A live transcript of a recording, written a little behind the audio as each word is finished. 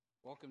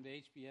Welcome to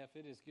HBF.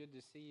 It is good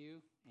to see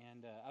you.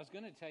 And I was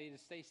going to tell you to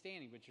stay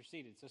standing, but you're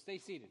seated. So stay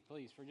seated,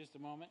 please, for just a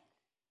moment.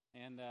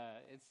 And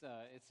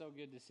it's so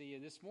good to see you.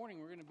 This morning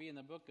we're going to be in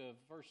the book of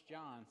 1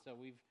 John. So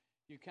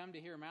you come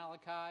to hear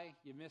Malachi,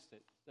 you missed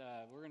it.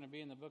 We're going to be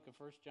in the book of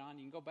 1 John.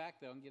 You can go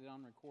back, though, and get it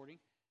on recording.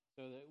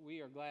 So that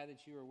we are glad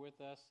that you are with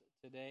us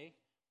today.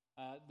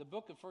 The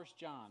book of 1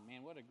 John,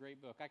 man, what a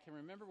great book. I can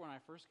remember when I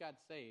first got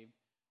saved,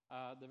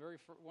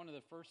 one of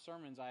the first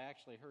sermons I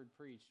actually heard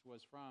preached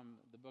was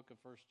from the book of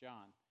 1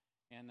 John,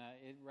 and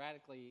it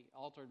radically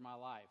altered my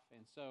life.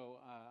 And so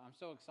I'm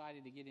so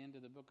excited to get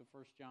into the book of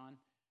 1 John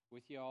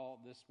with you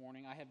all this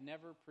morning. I have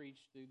never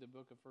preached through the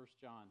book of 1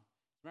 John.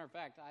 As a matter of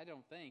fact, I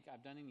don't think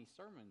I've done any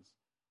sermons.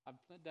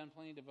 I've done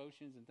plenty of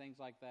devotions and things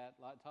like that,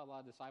 taught a lot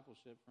of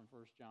discipleship from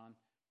 1 John,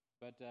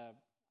 but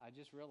I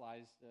just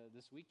realized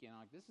this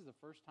weekend, this is the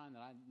first time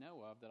that I know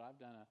of that I've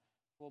done a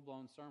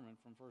full-blown sermon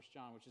from 1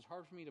 John, which is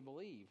hard for me to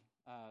believe,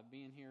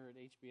 being here at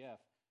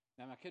HBF.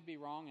 Now, I could be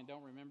wrong and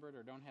don't remember it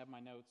or don't have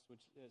my notes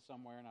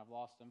somewhere and I've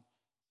lost them.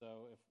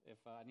 So if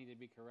I need to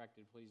be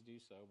corrected, please do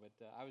so. But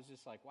I was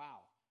just like,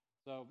 wow.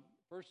 So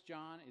 1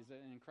 John is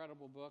an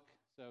incredible book.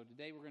 So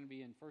today we're going to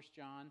be in 1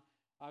 John.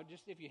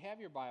 If you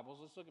have your Bibles,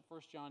 let's look at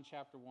 1 John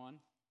chapter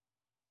 1.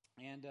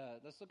 And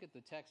let's look at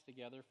the text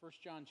together. 1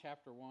 John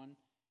chapter 1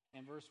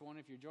 and verse 1.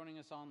 If you're joining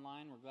us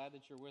online, we're glad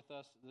that you're with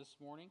us this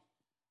morning.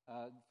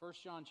 1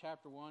 John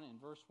chapter 1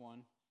 and verse 1.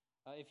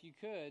 If you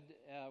could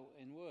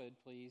and would,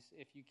 please,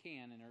 if you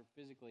can and are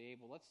physically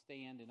able, let's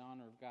stand in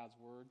honor of God's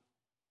word.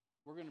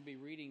 We're going to be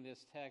reading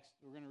this text.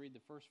 We're going to read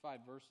the first 5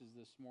 verses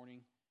this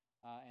morning,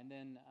 and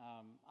then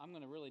I'm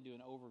going to really do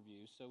an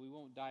overview, so we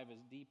won't dive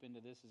as deep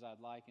into this as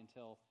I'd like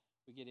until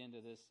we get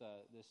into this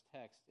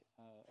text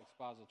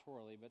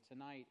expositorily. But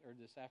tonight, or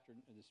this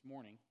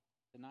morning,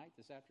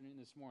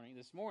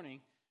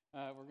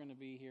 we're going to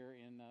be here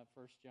in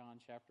 1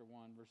 John chapter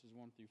 1, verses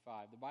 1 through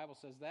 5. The Bible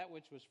says, "That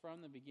which was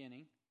from the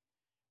beginning,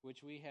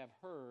 which we have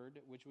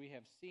heard, which we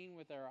have seen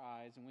with our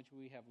eyes, and which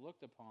we have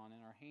looked upon,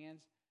 and our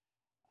hands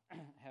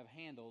have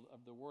handled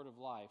of the word of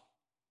life.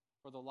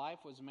 For the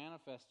life was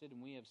manifested,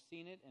 and we have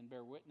seen it, and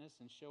bear witness,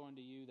 and show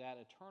unto you that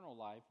eternal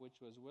life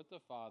which was with the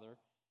Father,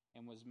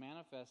 and was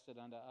manifested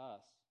unto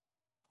us.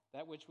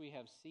 That which we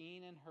have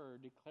seen and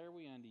heard declare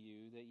we unto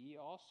you, that ye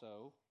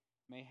also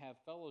may have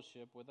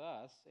fellowship with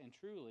us, and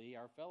truly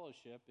our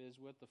fellowship is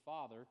with the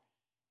Father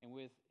and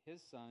with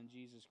his Son,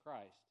 Jesus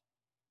Christ.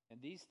 And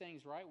these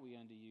things write we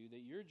unto you,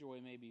 that your joy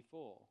may be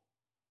full.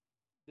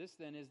 This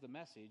then is the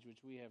message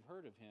which we have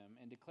heard of him,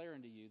 and declare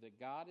unto you, that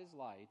God is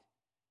light,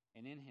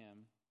 and in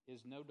him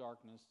is no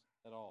darkness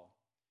at all."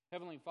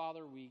 Heavenly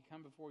Father, we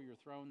come before your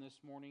throne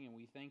this morning, and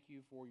we thank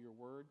you for your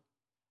word.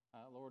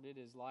 Lord, it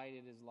is light,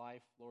 it is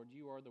life. Lord,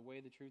 you are the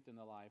way, the truth, and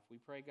the life. We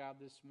pray, God,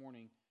 this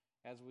morning,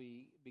 as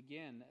we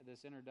begin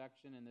this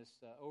introduction and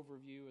this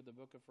overview of the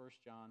book of 1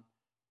 John,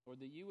 Lord,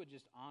 that you would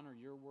just honor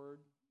your word.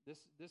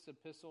 This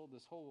epistle,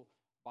 this whole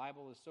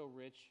Bible is so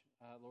rich.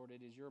 Lord,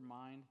 it is your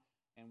mind,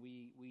 and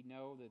we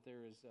know that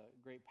there is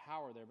great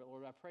power there. But,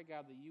 Lord, I pray,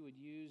 God, that you would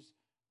use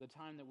the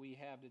time that we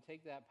have to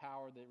take that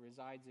power that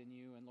resides in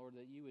you, and, Lord,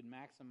 that you would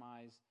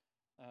maximize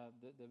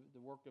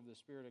the work of the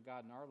Spirit of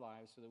God in our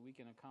lives so that we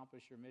can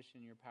accomplish your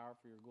mission, your power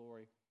for your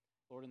glory,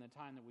 Lord, in the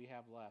time that we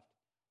have left.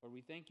 Lord,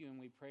 we thank you and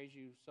we praise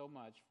you so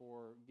much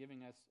for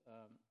giving us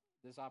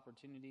this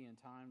opportunity and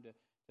time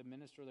to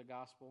minister the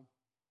gospel.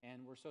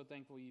 And we're so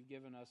thankful you've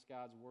given us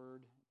God's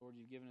word. Lord,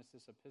 you've given us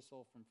this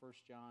epistle from 1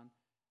 John,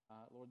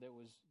 Lord, that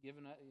was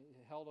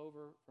held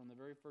over from the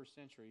very first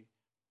century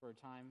for a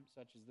time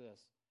such as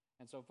this.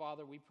 And so,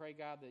 Father, we pray,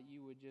 God, that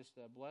you would just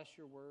bless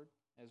your word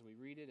as we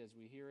read it, as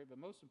we hear it. But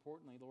most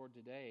importantly, Lord,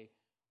 today,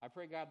 I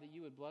pray, God, that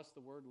you would bless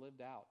the word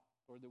lived out.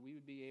 Lord, that we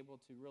would be able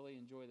to really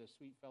enjoy the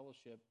sweet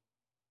fellowship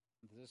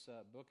this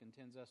book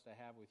intends us to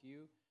have with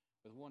you,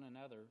 with one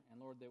another,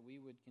 and Lord, that we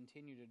would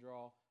continue to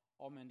draw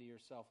all men to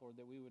yourself, Lord,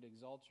 that we would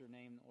exalt your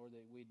name, Lord,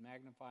 that we'd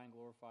magnify and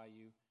glorify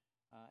you,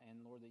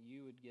 and Lord, that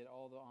you would get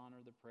all the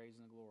honor, the praise,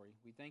 and the glory.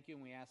 We thank you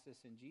and we ask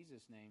this in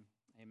Jesus' name.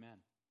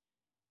 Amen.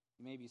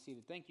 You may be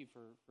seated. Thank you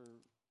for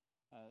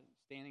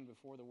standing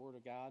before the Word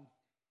of God.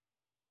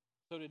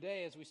 So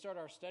today, as we start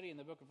our study in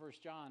the book of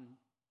 1 John,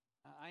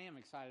 I am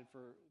excited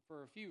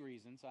for a few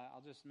reasons. I'll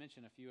just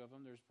mention a few of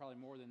them. There's probably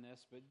more than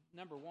this. But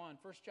number one,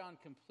 1 John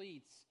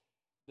completes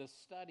the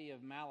study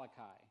of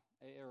Malachi.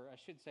 Or I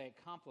should say it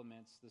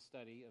complements the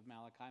study of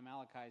Malachi.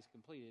 Malachi is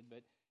completed,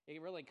 but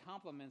it really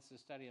complements the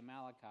study of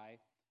Malachi.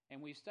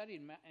 And we've studied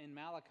in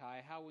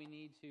Malachi how we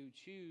need to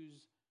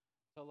choose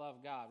to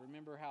love God.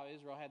 Remember how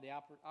Israel had the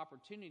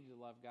opportunity to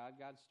love God.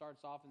 God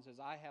starts off and says,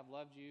 "I have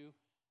loved you,"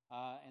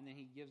 and then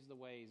he gives the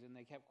ways. And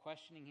they kept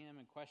questioning him.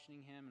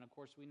 And, of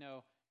course, we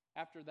know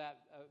after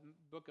that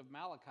book of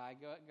Malachi,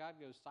 God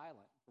goes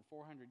silent for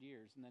 400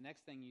 years. And the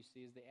next thing you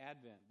see is the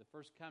advent, the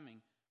first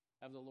coming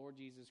of the Lord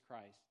Jesus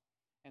Christ.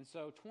 And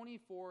so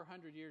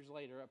 2,400 years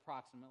later,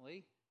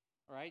 approximately,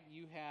 all right,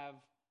 you have,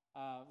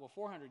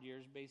 400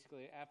 years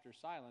basically after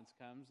silence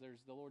comes,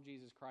 there's the Lord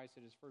Jesus Christ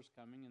at his first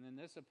coming. And then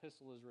this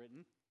epistle is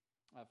written.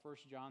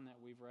 First John that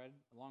we've read,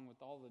 along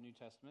with all the New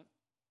Testament.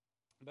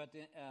 But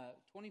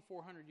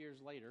 2,400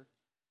 years later,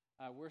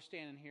 we're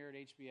standing here at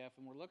HBF,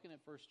 and we're looking at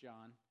First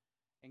John,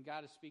 and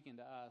God is speaking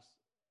to us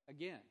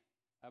again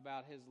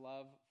about his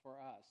love for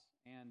us.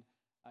 And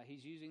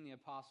he's using the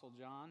Apostle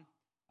John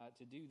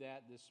to do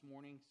that this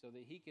morning so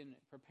that he can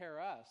prepare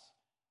us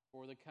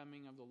for the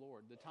coming of the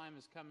Lord. The time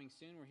is coming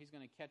soon where he's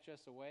going to catch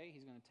us away.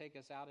 He's going to take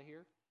us out of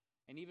here.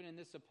 And even in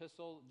this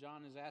epistle,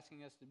 John is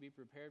asking us to be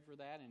prepared for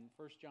that. In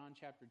 1 John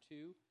chapter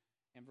 2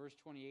 and verse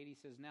 28, he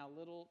says, "Now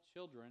little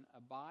children,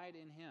 abide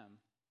in him,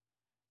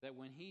 that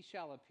when he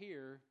shall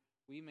appear,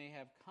 we may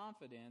have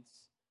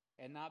confidence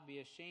and not be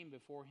ashamed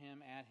before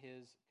him at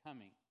his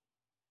coming."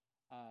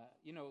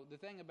 The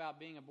thing about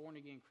being a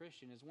born-again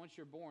Christian is once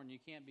you're born, you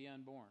can't be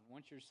unborn.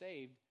 Once you're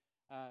saved,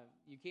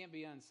 you can't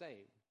be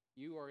unsaved.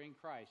 You are in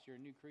Christ. You're a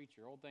new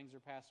creature. Old things are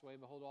passed away.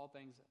 Behold, all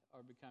things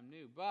are become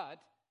new.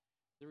 But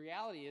the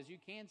reality is you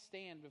can't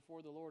stand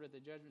before the Lord at the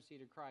judgment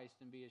seat of Christ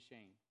and be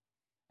ashamed.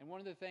 And one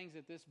of the things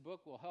that this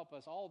book will help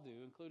us all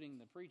do, including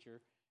the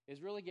preacher,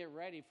 is really get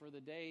ready for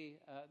the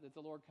day that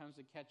the Lord comes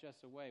to catch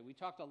us away. We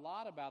talked a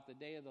lot about the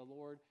day of the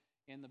Lord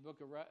in the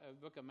book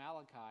of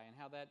Malachi and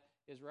how that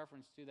is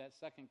referenced to that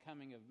second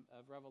coming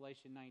of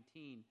Revelation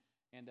 19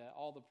 and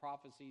all the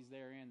prophecies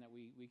therein that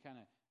we kind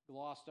of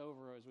glossed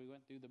over as we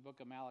went through the book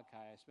of Malachi.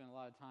 I spent a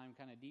lot of time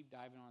kind of deep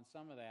diving on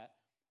some of that.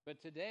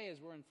 But today,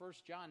 as we're in 1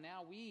 John,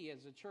 now we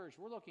as a church,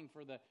 we're looking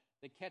for the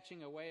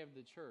catching away of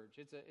the church.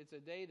 It's a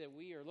day that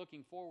we are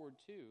looking forward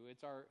to.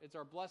 It's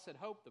our blessed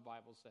hope, the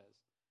Bible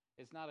says.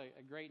 It's not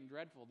a great and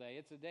dreadful day.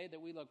 It's a day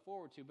that we look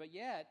forward to. But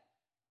yet,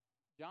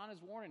 John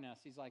is warning us.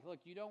 He's like, look,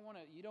 you don't want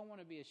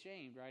to be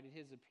ashamed, right, at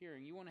his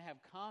appearing. You want to have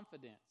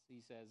confidence,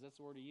 he says. That's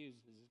the word he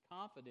uses, is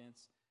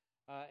confidence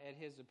at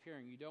his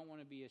appearing. You don't want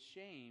to be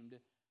ashamed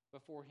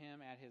before him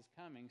at his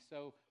coming.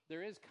 So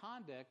there is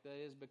conduct that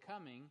is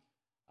becoming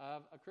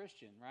of a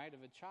Christian, right,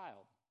 of a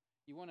child.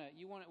 You want to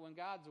when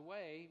God's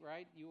away,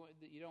 right, you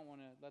don't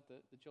want to let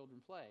the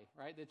children play,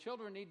 right? The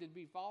children need to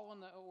be following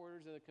the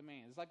orders of the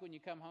commands. It's like when you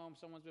come home,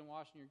 someone's been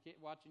watching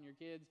your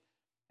kids,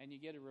 and you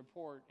get a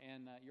report,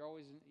 and you're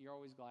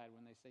always glad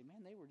when they say,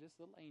 "Man, they were just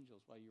little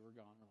angels while you were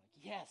gone." We're like,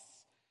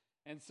 "Yes."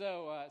 And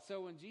so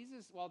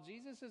while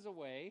Jesus is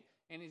away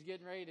and he's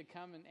getting ready to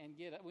come and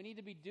get us, we need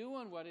to be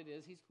doing what it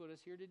is he's put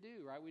us here to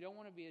do, right? We don't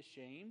want to be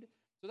ashamed.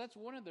 So that's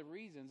one of the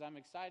reasons I'm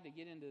excited to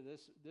get into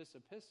this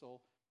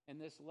epistle and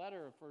this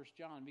letter of 1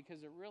 John,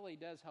 because it really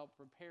does help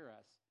prepare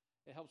us.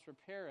 It helps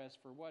prepare us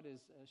for what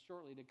is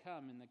shortly to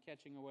come in the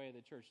catching away of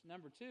the church.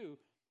 Number two,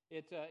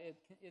 it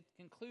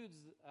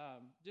concludes,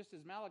 just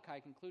as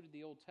Malachi concluded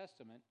the Old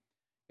Testament,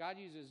 God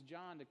uses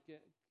John to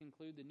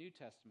conclude the New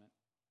Testament.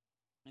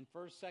 In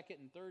 1st, 2nd,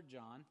 and 3rd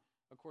John,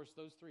 of course,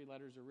 those three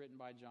letters are written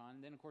by John.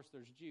 And then, of course,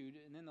 there's Jude.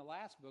 And then the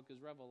last book is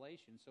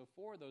Revelation. So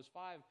 4 of those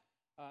 5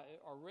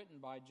 are written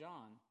by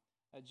John.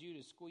 Jude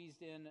is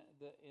squeezed in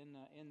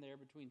there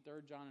between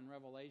 3rd John and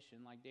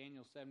Revelation, like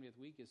Daniel's 70th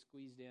week is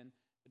squeezed in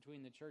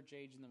between the church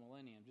age and the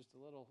millennium. Just a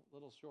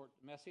little short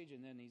message,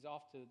 and then he's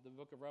off to the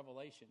book of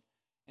Revelation.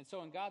 And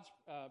so in God's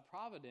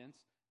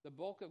providence, the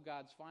bulk of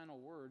God's final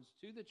words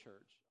to the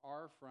church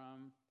are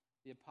from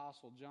the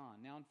Apostle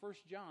John. Now in 1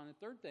 John, the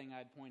third thing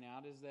I'd point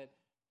out is that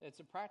it's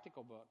a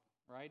practical book,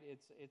 right?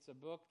 It's a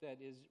book that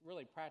is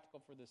really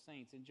practical for the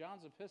saints. In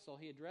John's epistle,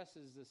 he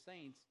addresses the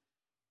saints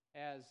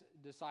as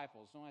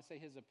disciples. So when I say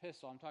his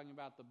epistle, I'm talking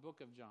about the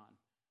book of John.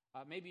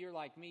 Maybe you're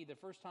like me. The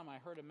first time I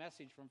heard a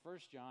message from 1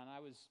 John, I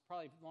was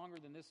probably longer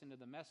than this into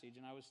the message,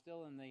 and I was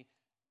still in the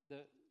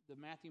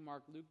Matthew,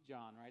 Mark, Luke,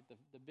 John, right?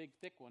 The big,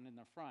 thick one in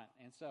the front.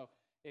 And so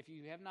if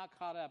you have not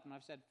caught up, and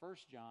I've said 1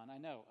 John, I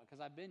know, because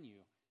I've been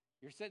you.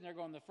 You're sitting there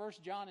going, the 1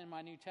 John in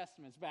my New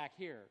Testament's back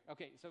here.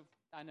 Okay, so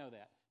I know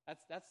that.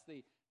 That's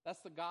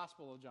the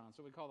Gospel of John.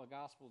 So we call the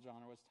Gospel of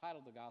John, or what's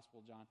titled the Gospel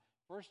of John.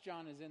 1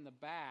 John is in the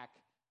back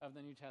of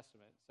the New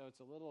Testament. So it's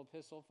a little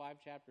epistle, 5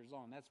 chapters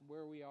long. That's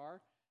where we are.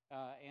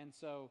 And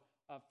so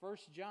 1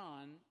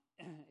 John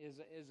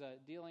is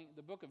dealing,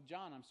 the book of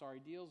John,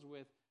 deals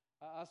with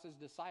us as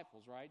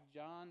disciples, right?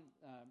 John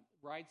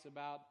writes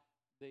about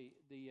the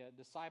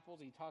disciples.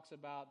 He talks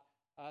about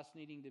us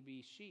needing to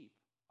be sheep.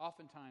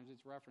 Oftentimes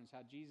it's referenced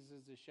how Jesus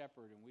is the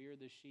shepherd and we are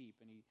the sheep.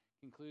 And he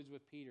concludes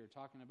with Peter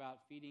talking about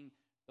feeding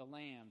the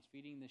lambs,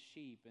 feeding the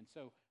sheep. And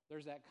so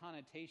there's that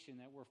connotation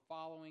that we're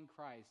following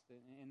Christ.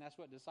 And that's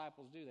what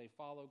disciples do. They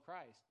follow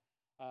Christ.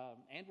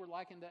 And we're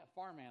likened to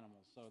farm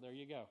animals. So there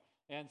you go.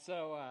 And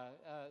so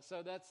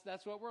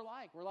that's what we're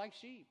like. We're like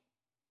sheep.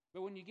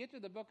 But when you get to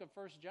the book of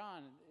 1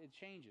 John, it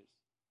changes.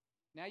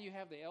 Now you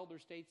have the elder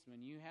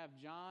statesman. You have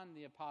John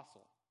the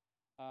apostle,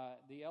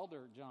 the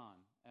elder John,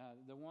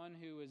 the one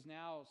who is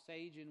now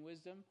sage in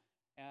wisdom.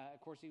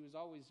 Of course, he was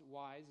always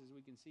wise, as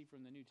we can see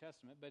from the New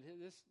Testament. But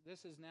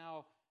this is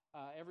now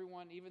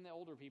everyone, even the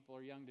older people,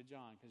 are young to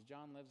John, because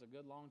John lives a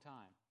good long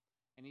time.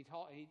 And he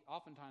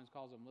oftentimes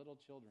calls them little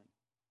children.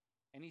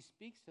 And he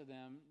speaks to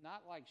them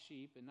not like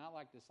sheep and not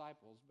like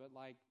disciples, but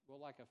like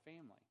a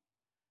family,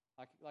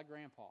 like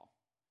grandpa.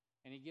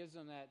 And he gives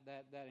them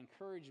that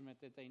encouragement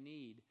that they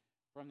need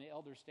from the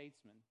elder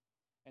statesman.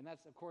 And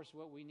that's, of course,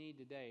 what we need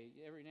today.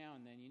 Every now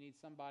and then you need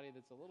somebody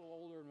that's a little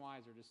older and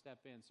wiser to step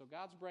in. So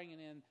God's bringing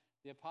in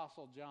the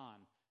Apostle John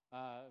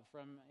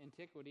from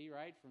antiquity,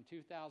 right, from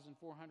 2,400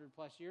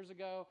 plus years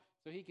ago,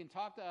 so he can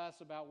talk to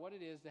us about what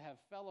it is to have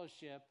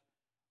fellowship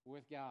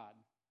with God.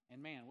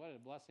 And man, what a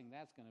blessing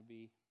that's going to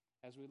be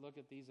as we look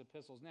at these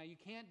epistles. Now, you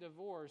can't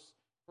divorce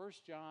 1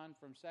 John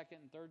from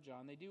 2nd and 3rd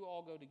John. They do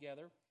all go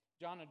together.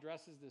 John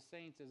addresses the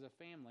saints as a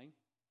family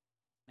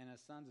and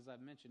as sons, as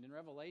I've mentioned. In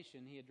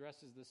Revelation, he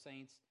addresses the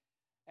saints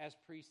as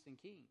priests and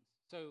kings.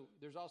 So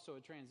there's also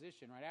a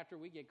transition, right? After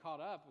we get caught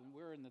up and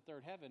we're in the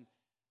third heaven,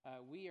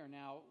 we are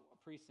now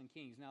priests and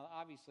kings. Now,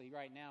 obviously,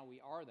 right now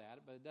we are that,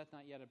 but it doth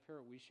not yet appear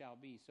what we shall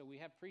be. So we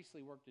have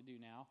priestly work to do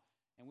now,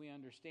 and we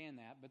understand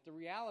that. But the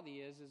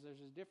reality is there's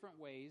different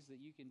ways that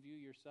you can view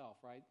yourself,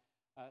 right?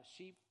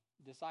 Sheep,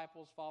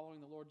 disciples following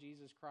the Lord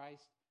Jesus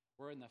Christ.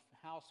 We're in the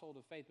household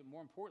of faith, but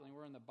more importantly,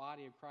 we're in the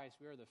body of Christ.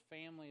 We are the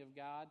family of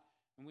God.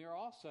 And we are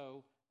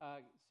also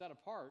set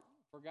apart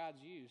for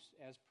God's use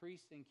as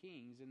priests and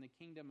kings in the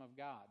kingdom of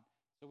God.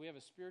 So we have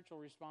a spiritual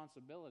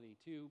responsibility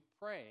to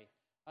pray.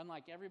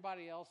 Unlike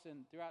everybody else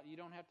throughout, you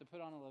don't have to put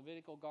on a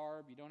Levitical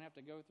garb. You don't have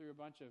to go through a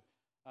bunch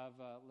of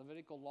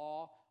Levitical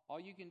law. All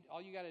you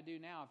got to do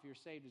now, if you're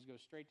saved, is go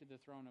straight to the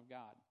throne of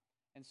God.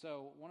 And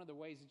so one of the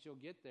ways that you'll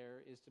get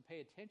there is to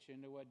pay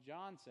attention to what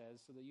John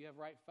says, so that you have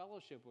right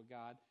fellowship with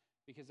God,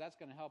 because that's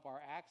going to help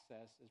our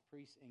access as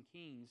priests and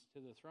kings to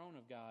the throne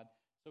of God,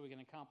 so we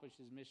can accomplish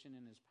his mission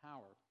and his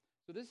power.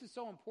 So this is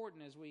so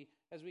important as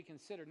we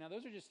consider. Now,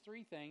 those are just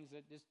three things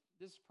that this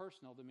is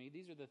personal to me.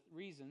 These are the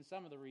reasons,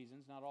 some of the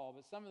reasons, not all,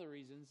 but some of the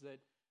reasons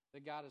that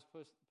God has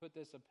put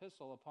this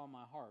epistle upon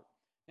my heart.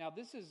 Now,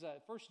 this is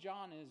 1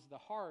 John is the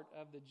heart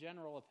of the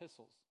general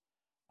epistles.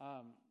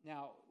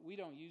 Now, we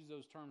don't use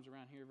those terms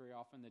around here very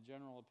often, the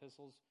general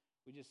epistles.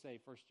 We just say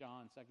 1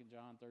 John, 2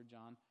 John, 3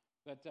 John.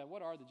 But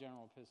what are the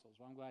general epistles?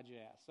 Well, I'm glad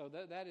you asked. So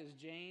that is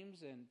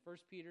James and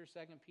 1 Peter, 2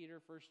 Peter,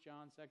 1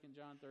 John, 2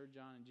 John, 3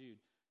 John, and Jude.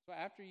 So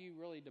after you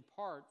really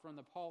depart from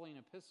the Pauline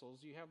epistles,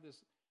 you have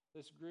this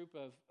group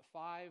of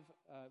 5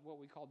 what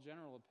we call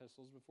general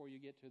epistles before you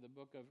get to the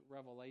book of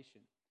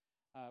Revelation,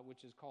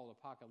 which is called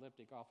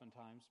apocalyptic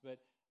oftentimes. But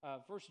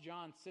 1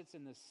 John sits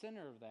in the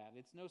center of that.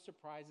 It's no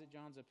surprise that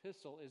John's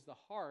epistle is the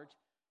heart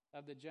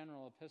of the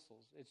general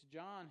epistles. It's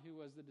John who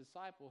was the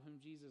disciple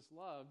whom Jesus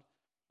loved.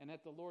 And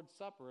at the Lord's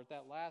Supper, at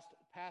that last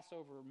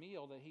Passover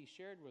meal that he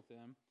shared with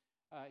them,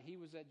 he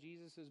was at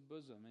Jesus'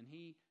 bosom, and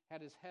he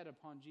had his head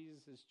upon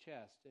Jesus'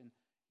 chest. And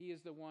he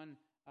is the one,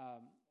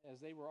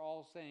 as they were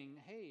all saying,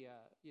 hey,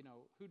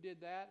 who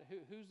did that?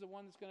 Who's the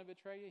one that's going to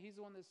betray you? He's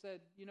the one that said,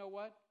 you know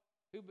what?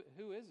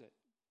 Who is it?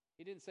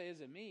 He didn't say,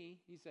 is it me?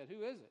 He said,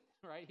 who is it?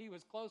 Right? He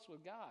was close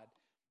with God.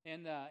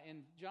 And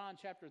in John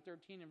chapter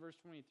 13 and verse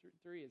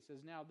 23, it says,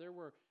 now there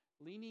were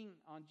leaning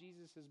on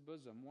Jesus'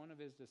 bosom one of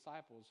his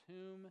disciples,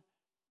 whom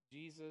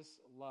Jesus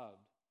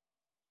loved.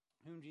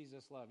 Whom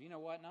Jesus loved. You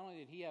know what? Not only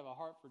did he have a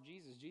heart for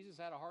Jesus, Jesus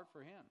had a heart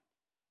for him.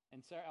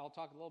 And so I'll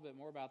talk a little bit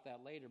more about that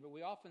later. But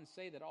we often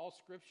say that all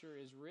Scripture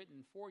is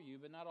written for you,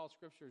 but not all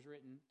Scripture is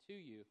written to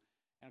you.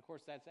 And of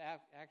course, that's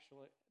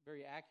actually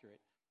very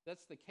accurate.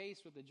 That's the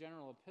case with the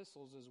general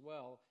epistles as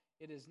well.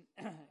 It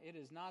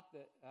is not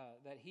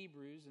that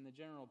Hebrews and the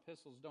general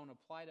epistles don't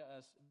apply to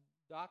us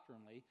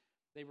doctrinally.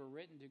 They were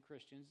written to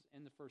Christians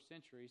in the first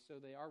century, so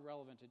they are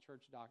relevant to the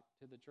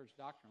church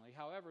doctrinally.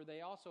 However,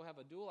 they also have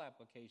a dual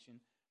application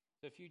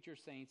to future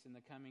saints in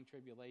the coming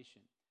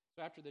tribulation.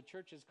 So after the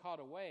church is caught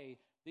away,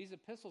 these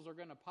epistles are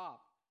going to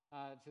pop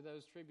to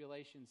those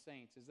tribulation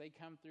saints. As they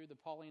come through the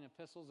Pauline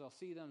epistles, they'll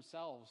see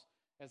themselves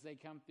as they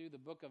come through the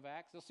book of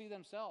Acts. They'll see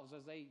themselves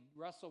as they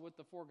wrestle with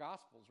the 4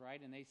 Gospels,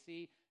 right? And they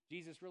see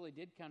Jesus really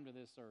did come to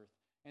this earth.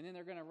 And then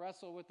they're going to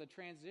wrestle with the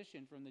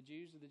transition from the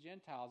Jews to the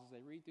Gentiles as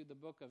they read through the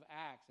book of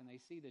Acts and they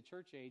see the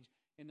church age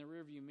in the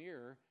rearview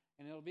mirror.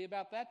 And it'll be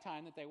about that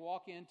time that they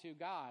walk into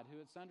God, who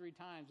at sundry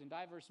times in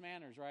diverse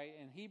manners, right,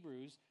 in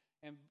Hebrews.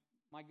 And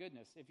my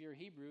goodness, if you're a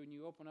Hebrew and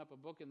you open up a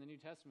book in the New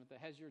Testament that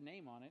has your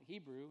name on it,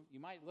 Hebrew, you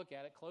might look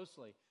at it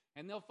closely.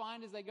 And they'll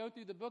find as they go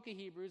through the book of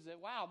Hebrews that,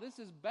 wow, this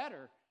is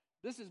better.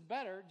 This is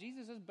better.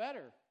 Jesus is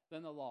better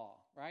than the law,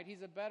 right?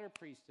 He's a better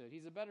priesthood.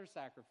 He's a better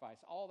sacrifice.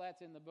 All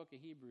that's in the book of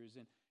Hebrews.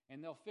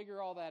 And they'll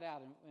figure all that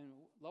out. And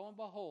lo and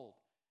behold,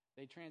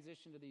 they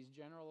transition to these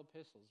general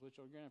epistles, which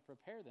are going to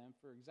prepare them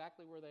for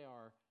exactly where they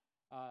are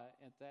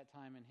at that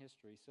time in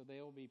history. So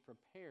they will be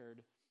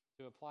prepared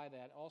to apply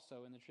that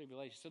also in the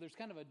tribulation. So there's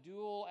kind of a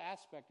dual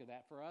aspect of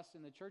that. For us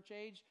in the church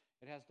age,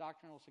 it has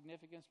doctrinal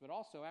significance, but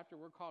also after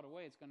we're caught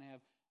away, it's going to have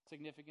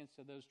significance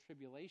to those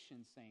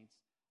tribulation saints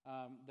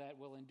that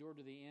will endure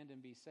to the end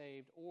and be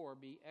saved or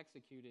be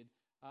executed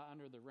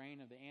under the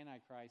reign of the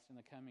Antichrist in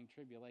the coming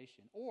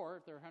tribulation. Or,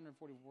 if there are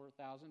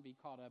 144,000, be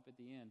caught up at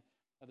the end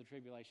of the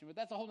tribulation. But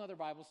that's a whole other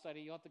Bible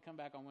study. You'll have to come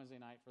back on Wednesday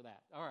night for that.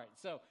 All right,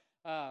 so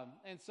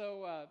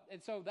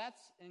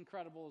that's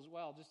incredible as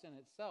well, just in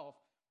itself.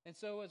 And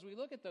so as we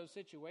look at those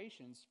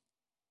situations,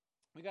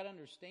 we got to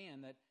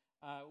understand that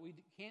we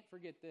can't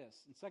forget this.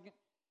 And second,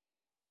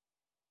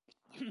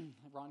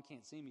 Ron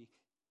can't see me.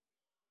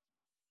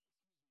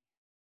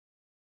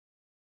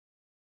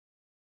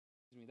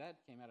 me,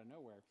 that came out of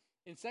nowhere.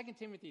 In 2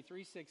 Timothy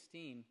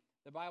 3:16,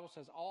 the Bible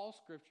says, all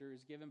Scripture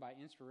is given by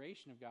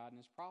inspiration of God and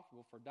is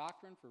profitable for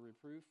doctrine, for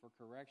reproof, for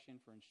correction,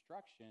 for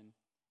instruction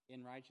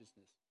in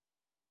righteousness.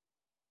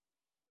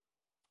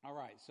 All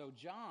right, so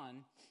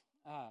John,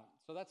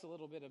 so that's a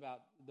little bit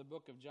about the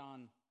book of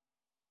John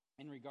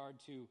in regard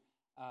to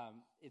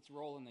its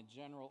role in the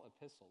general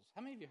epistles.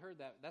 How many of you heard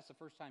that? That's the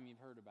first time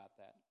you've heard about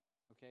that.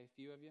 Okay, a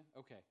few of you?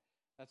 Okay,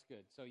 that's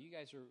good. So you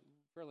guys are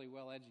a fairly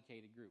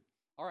well-educated group.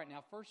 All right,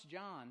 now 1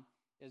 John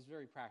is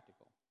very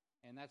practical.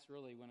 And that's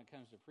really, when it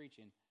comes to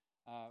preaching,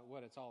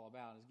 what it's all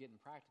about is getting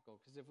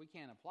practical. Because if we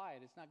can't apply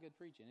it, it's not good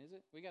preaching, is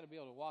it? We got to be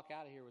able to walk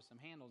out of here with some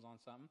handles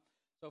on something.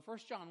 So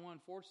 1 John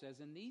 1:4 says,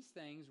 "And these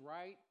things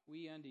write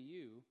we unto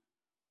you,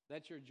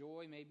 that your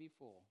joy may be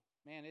full."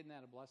 Man, isn't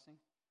that a blessing?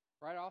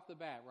 Right off the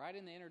bat, right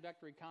in the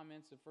introductory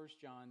comments of 1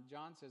 John,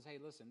 John says, hey,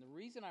 listen, the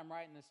reason I'm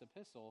writing this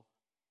epistle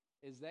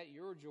is that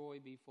your joy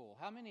be full.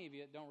 How many of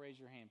you, don't raise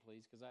your hand,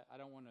 please, because I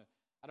don't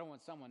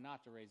want someone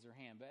not to raise their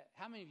hand, but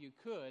how many of you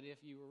could,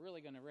 if you were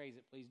really going to raise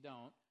it, please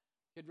don't,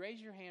 could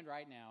raise your hand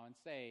right now and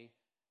say,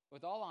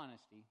 with all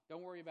honesty,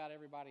 don't worry about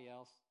everybody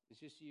else, it's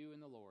just you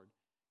and the Lord,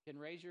 can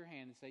raise your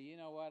hand and say, you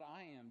know what,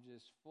 I am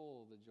just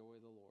full of the joy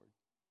of the Lord.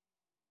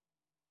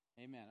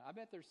 Amen. I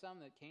bet there's some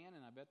that can,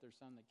 and I bet there's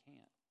some that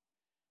can't.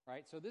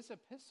 Right? So this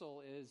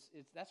epistle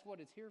that's what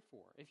it's here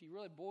for. If you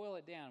really boil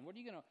it down,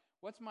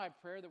 what's my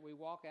prayer that we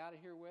walk out of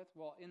here with?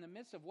 Well, in the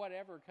midst of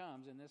whatever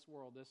comes in this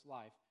world, this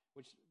life,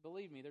 which,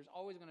 believe me, there's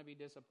always going to be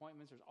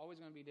disappointments, there's always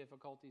going to be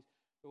difficulties,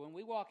 but when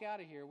we walk out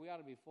of here, we ought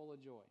to be full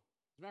of joy.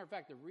 As a matter of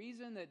fact, the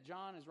reason that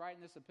John is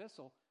writing this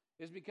epistle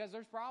is because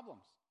there's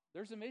problems.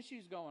 There's some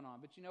issues going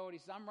on, but you know what? He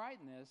says, I'm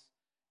writing this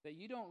that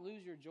you don't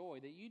lose your joy,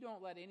 that you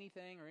don't let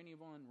anything or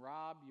anyone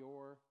rob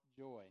your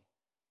joy.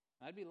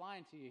 I'd be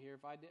lying to you here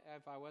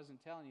if I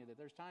wasn't telling you that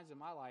there's times in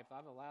my life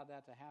I've allowed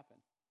that to happen,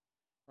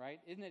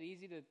 right? Isn't it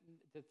easy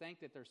to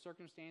think that there's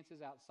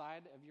circumstances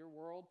outside of your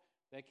world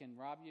that can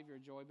rob you of your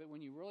joy? But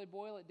when you really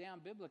boil it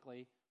down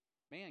biblically,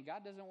 man,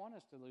 God doesn't want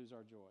us to lose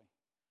our joy.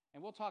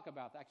 And we'll talk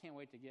about that. I can't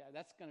wait to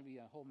that's going to be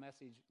a whole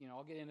message.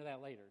 I'll get into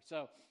that later.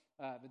 So,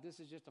 but this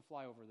is just a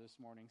flyover this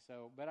morning.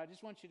 So, but I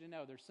just want you to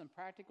know there's some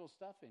practical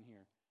stuff in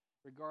here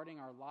regarding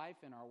our life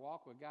and our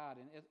walk with God.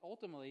 And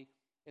ultimately,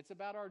 it's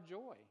about our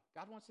joy.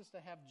 God wants us to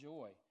have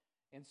joy.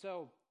 And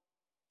so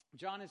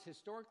John is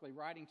historically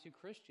writing to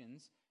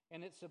Christians,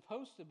 and it's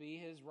supposed to be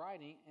his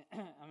writing.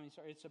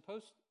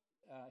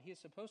 He is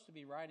supposed to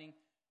be writing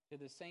to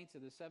the saints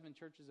of the 7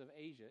 churches of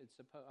Asia.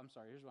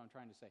 Here's what I'm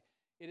trying to say.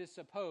 It is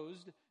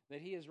supposed that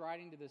he is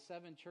writing to the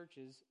 7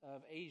 churches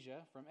of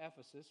Asia from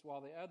Ephesus,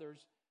 while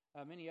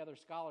many other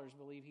scholars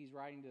believe he's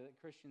writing to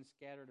Christians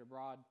scattered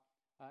abroad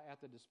at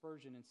the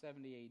dispersion in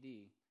 70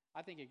 A.D.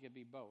 I think it could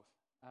be both.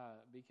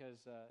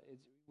 Because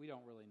we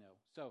don't really know.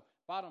 So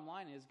bottom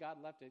line is God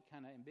left it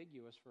kind of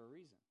ambiguous for a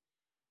reason.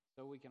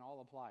 So we can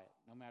all apply it,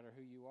 no matter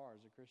who you are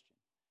as a Christian.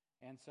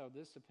 And so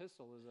this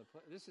epistle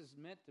this is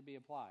meant to be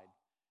applied.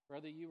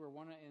 Whether you were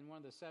in one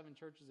of the 7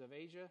 churches of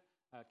Asia,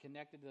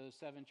 connected to those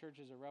 7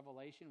 churches of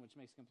Revelation, which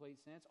makes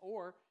complete sense,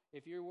 or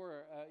if you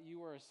were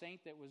a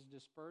saint that was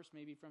dispersed,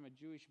 maybe from a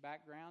Jewish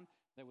background,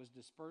 that was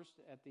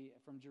dispersed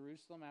from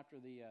Jerusalem after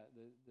the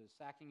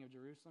sacking of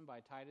Jerusalem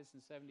by Titus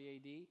in 70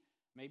 A.D.,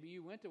 maybe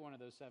you went to one of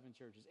those 7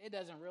 churches. It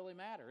doesn't really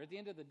matter. At the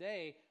end of the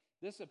day,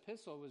 this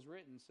epistle was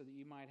written so that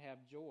you might have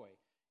joy.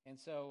 And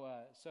so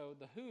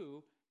the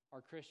who are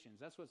Christians.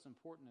 That's what's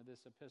important to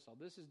this epistle.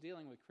 This is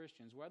dealing with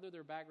Christians. Whether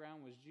their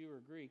background was Jew or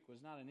Greek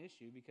was not an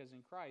issue, because in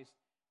Christ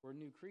we're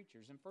new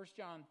creatures. In 1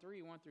 John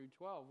 3, 1 through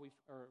 12,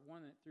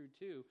 1 through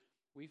 2,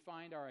 we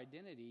find our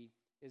identity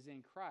is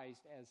in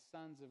Christ as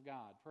sons of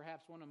God.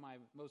 Perhaps one of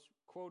my most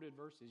quoted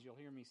verses you'll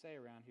hear me say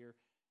around here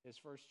is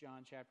 1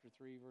 John chapter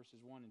 3, verses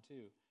 1 and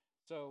 2.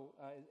 So,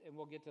 and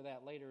we'll get to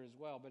that later as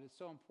well, but it's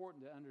so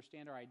important to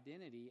understand our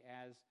identity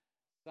as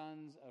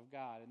sons of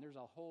God, and there's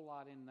a whole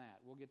lot in that.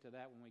 We'll get to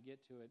that when we get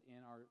to it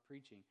in our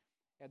preaching.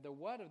 At the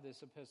what of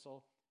this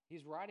epistle,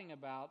 he's writing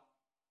about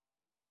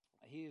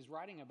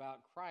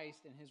Christ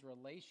and his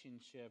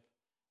relationship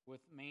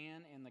with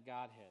man and the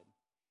Godhead.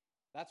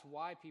 That's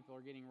why people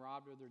are getting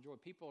robbed of their joy.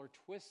 People are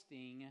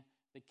twisting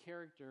the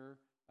character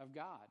of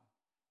God.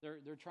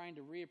 They're trying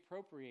to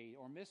reappropriate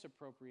or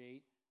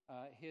misappropriate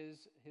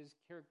his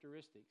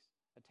characteristics,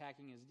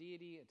 attacking his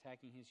deity,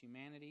 attacking his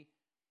humanity.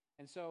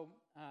 And so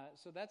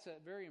that's a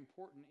very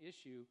important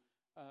issue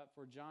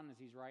for John as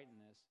he's writing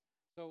this.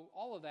 So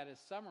all of that is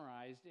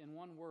summarized in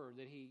one word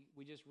that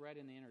we just read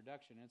in the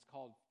introduction. It's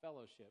called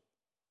fellowship.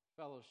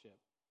 Fellowship.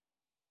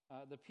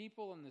 The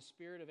people in the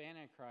spirit of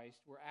Antichrist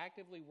were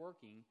actively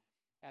working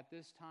at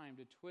this time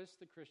to twist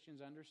the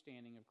Christian's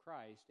understanding of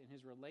Christ and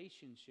his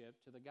relationship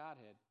to the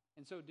Godhead.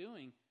 In so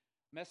doing,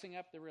 messing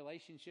up the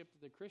relationship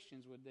that the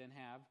Christians would then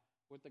have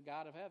with the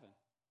God of heaven,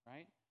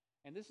 right?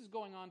 And this is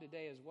going on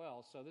today as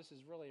well, so this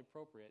is really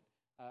appropriate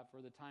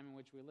for the time in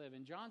which we live.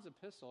 In John's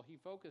epistle, he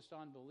focused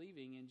on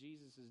believing in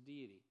Jesus'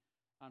 deity.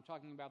 I'm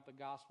talking about the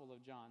Gospel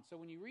of John. So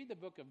when you read the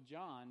book of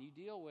John, you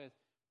deal with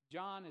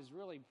John is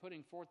really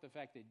putting forth the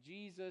fact that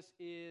Jesus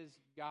is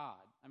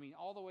God. I mean,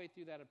 all the way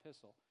through that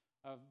epistle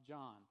of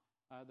John,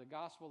 the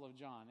Gospel of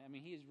John. I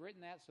mean, he has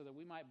written that so that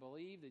we might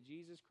believe that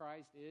Jesus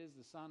Christ is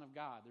the Son of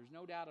God. There's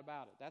no doubt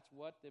about it. That's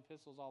what the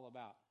epistle is all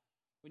about.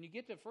 When you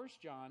get to 1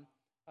 John,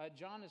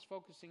 John is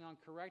focusing on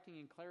correcting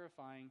and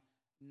clarifying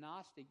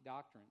Gnostic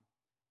doctrine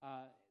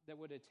that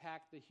would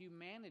attack the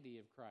humanity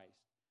of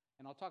Christ.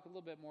 And I'll talk a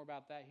little bit more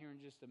about that here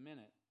in just a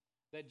minute.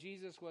 That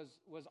Jesus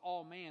was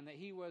all man, that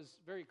he was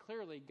very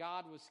clearly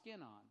God with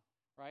skin on,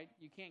 right?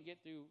 You can't get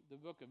through the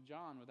book of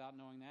John without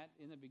knowing that.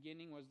 In the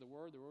beginning was the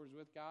Word was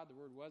with God, the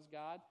Word was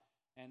God.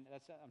 And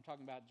I'm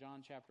talking about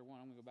John chapter 1.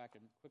 I'm going to go back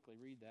and quickly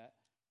read that.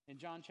 In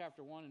John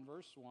chapter 1 and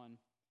verse 1,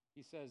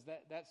 he says,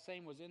 that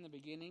same was in the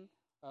beginning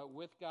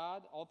with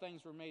God. All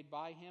things were made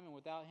by him, and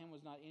without him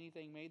was not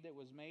anything made that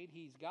was made.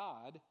 He's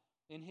God.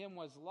 In him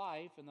was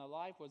life, and the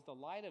life was the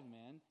light of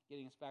men.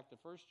 Getting us back to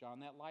 1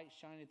 John, that light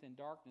shineth in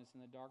darkness,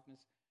 and the darkness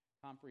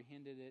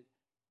comprehended it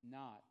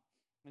not.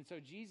 And so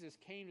Jesus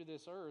came to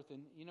this earth,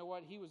 and you know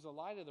what? He was the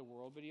light of the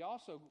world, but he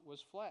also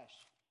was flesh.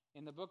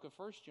 In the book of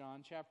 1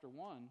 John, chapter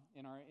 1,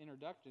 in our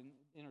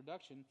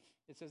introduction,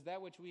 it says,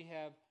 that which we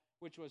have,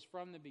 which was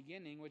from the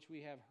beginning, which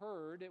we have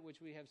heard,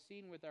 which we have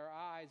seen with our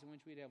eyes, and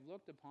which we have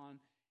looked upon.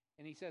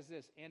 And he says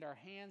this, and our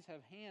hands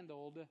have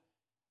handled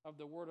of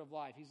the word of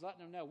life. He's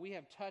letting them know we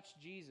have touched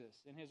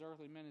Jesus in his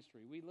earthly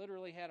ministry. We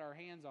literally had our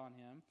hands on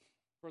him.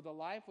 For the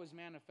life was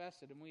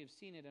manifested, and we have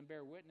seen it and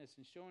bear witness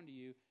and shown to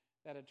you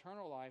that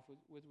eternal life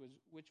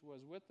which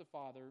was with the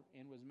Father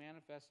and was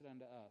manifested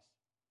unto us.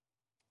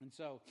 And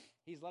so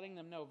he's letting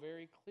them know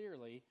very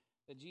clearly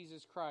that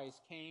Jesus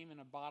Christ came in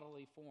a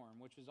bodily form,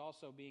 which was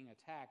also being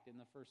attacked in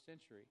the first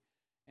century.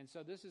 And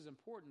so this is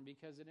important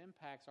because it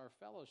impacts our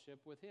fellowship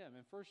with him.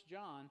 In 1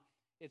 John,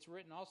 it's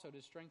written also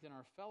to strengthen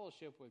our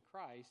fellowship with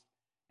Christ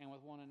and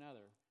with one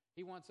another.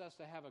 He wants us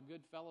to have a good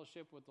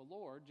fellowship with the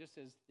Lord, just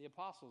as the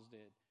apostles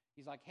did.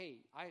 He's like,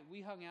 hey, we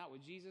hung out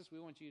with Jesus.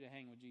 We want you to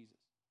hang with Jesus,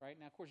 right?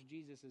 Now, of course,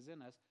 Jesus is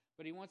in us,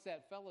 but he wants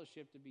that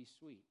fellowship to be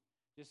sweet,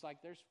 just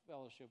like their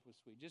fellowship was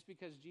sweet. Just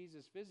because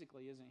Jesus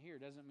physically isn't here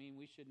doesn't mean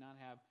we should not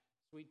have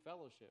sweet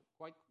fellowship.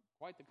 Quite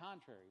the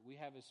contrary. We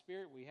have his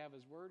Spirit, we have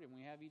his word, and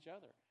we have each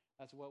other.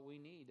 That's what we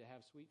need to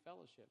have sweet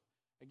fellowship.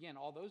 Again,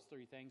 all those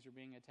three things are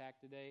being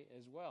attacked today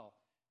as well.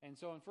 And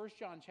so in 1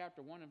 John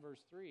chapter 1 and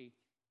verse 3,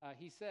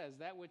 he says,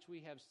 that which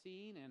we have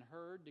seen and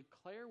heard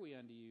declare we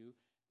unto you,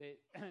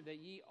 that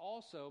ye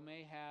also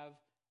may have,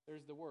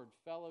 there's the word,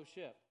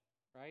 fellowship,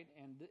 right?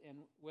 And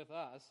with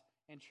us.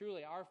 And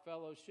truly our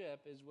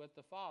fellowship is with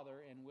the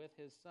Father and with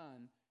his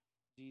Son,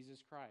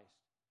 Jesus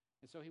Christ.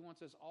 And so he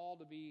wants us all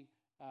to be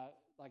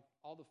like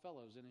all the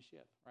fellows in a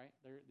ship, right?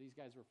 These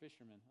guys were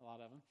fishermen, a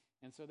lot of them.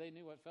 And so they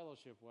knew what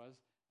fellowship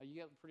was. You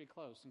get pretty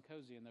close and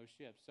cozy in those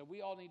ships. So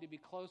we all need to be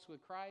close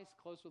with Christ,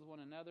 close with one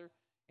another,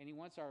 and he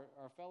wants our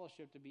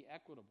fellowship to be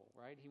equitable,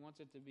 right? He wants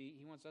us to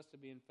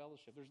be in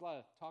fellowship. There's a lot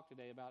of talk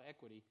today about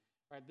equity,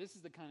 right? This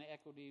is the kind of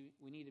equity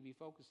we need to be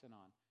focusing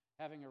on.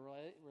 Having a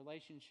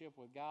relationship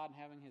with God and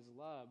having his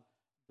love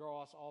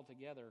draw us all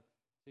together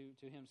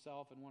to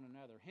himself and one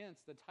another. Hence,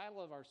 the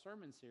title of our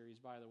sermon series,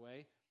 by the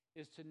way,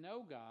 is To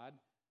Know God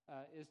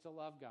is to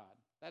Love God.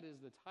 That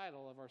is the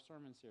title of our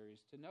sermon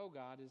series. To know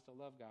God is to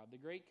love God. The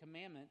great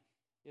commandment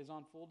is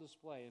on full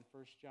display in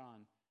 1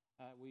 John.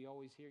 You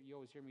always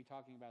hear me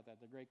talking about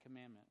that, the great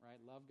commandment, right?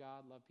 Love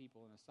God, love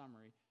people in a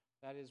summary.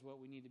 That is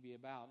what we need to be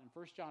about. In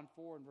 1 John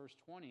 4 and verse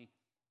 20,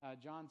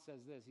 John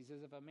says this. He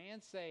says, if a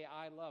man say,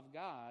 I love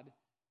God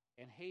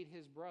and hate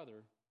his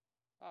brother,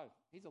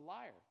 he's a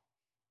liar.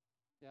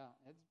 Yeah,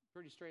 that's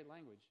pretty straight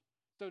language.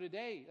 So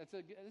today,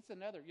 that's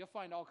another. You'll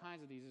find all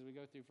kinds of these as we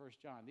go through 1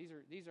 John.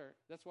 These are.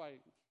 That's why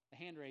the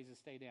hand raises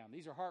stay down.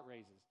 These are heart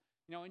raises.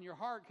 You know, in your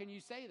heart, can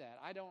you say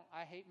that?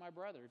 I hate my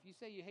brother. If you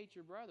say you hate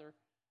your brother,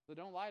 so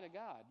don't lie to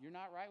God. You're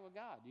not right with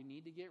God. You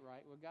need to get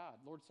right with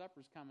God. Lord's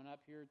Supper's coming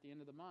up here at the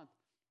end of the month.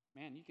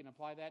 Man, you can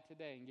apply that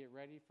today and get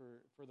ready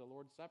for the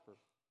Lord's Supper.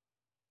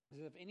 It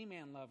says, if any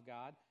man love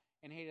God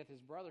and hateth his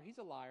brother, he's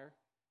a liar.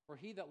 For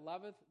he that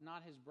loveth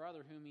not his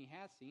brother whom he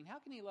hath seen, how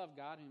can he love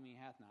God whom he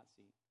hath not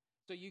seen?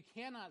 So you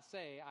cannot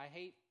say, I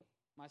hate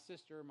my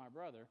sister or my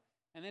brother,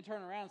 and then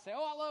turn around and say,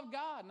 oh, I love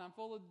God, and I'm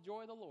full of the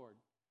joy of the Lord.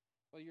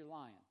 Well, you're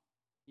lying.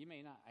 You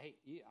may not.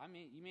 You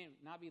may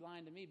not be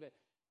lying to me, but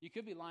you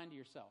could be lying to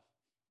yourself.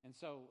 And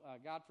so,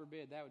 God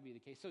forbid that would be the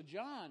case. So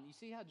John, you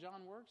see how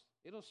John works?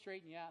 It'll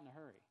straighten you out in a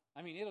hurry.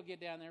 I mean, it'll get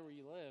down there where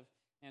you live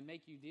and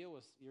make you deal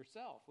with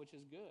yourself, which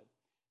is good.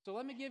 So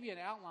let me give you an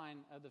outline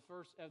of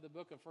the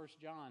book of 1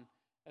 John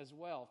as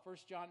well. 1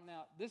 John.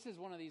 Now, this is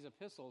one of these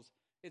epistles.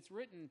 It's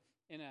written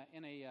in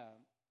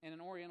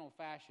an Oriental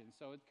fashion,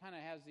 so it kind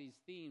of has these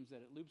themes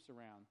that it loops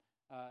around,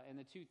 and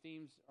the two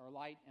themes are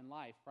light and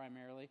life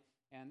primarily.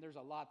 And there's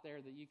a lot there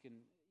that you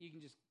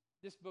can just.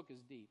 This book is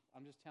deep.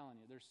 I'm just telling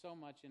you. There's so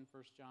much in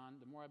 1 John.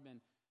 The more I've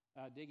been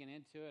digging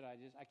into it,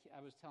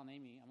 I was telling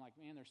Amy, I'm like,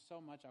 man, there's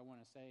so much I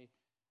want to say.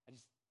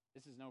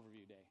 This is an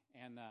overview day,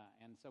 and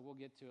so we'll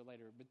get to it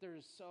later. But there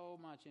is so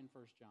much in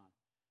 1 John.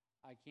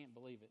 I can't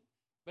believe it.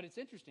 But it's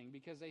interesting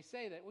because they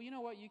say that, well, you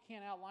know what, you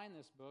can't outline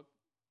this book,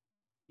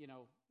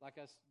 like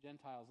us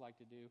Gentiles like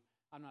to do.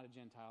 I'm not a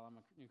Gentile, I'm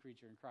a new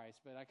creature in Christ,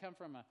 but I come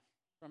from a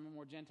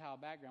more Gentile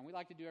background. We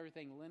like to do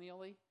everything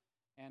lineally,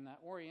 and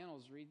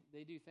Orientals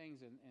they do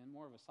things in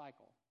more of a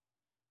cycle.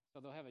 So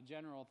they'll have a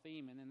general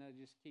theme, and then they'll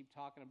just keep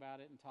talking about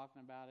it, and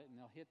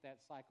they'll hit that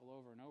cycle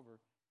over and over.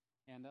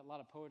 And a lot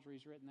of poetry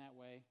is written that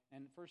way,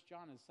 and 1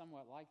 John is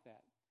somewhat like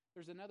that.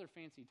 There's another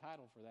fancy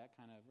title for that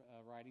kind of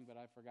writing, but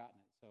I've forgotten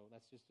it, so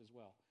that's just as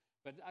well.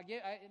 But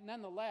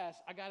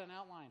nonetheless, I got an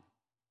outline,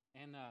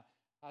 and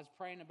I was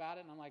praying about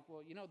it, and I'm like,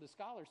 well, the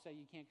scholars say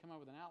you can't come up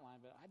with an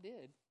outline, but I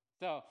did.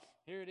 So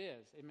here it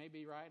is. It may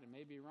be right, it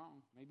may be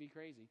wrong, it may be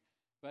crazy,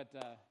 but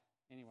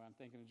anyway, I'm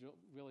thinking of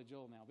Billy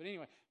Joel now. But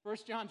anyway, 1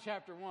 John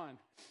chapter 1.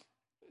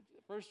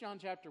 1 John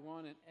chapter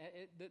 1,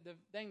 the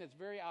thing that's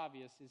very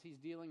obvious is he's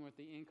dealing with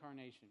the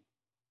incarnation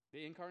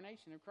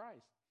of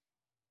Christ.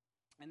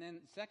 And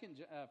then 1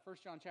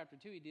 John chapter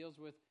 2, he deals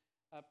with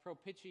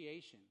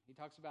propitiation. He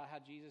talks about how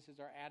Jesus is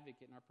our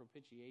advocate and our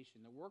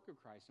propitiation, the work of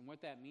Christ, and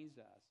what that means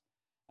to us.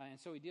 And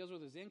so he deals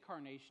with his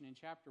incarnation in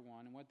chapter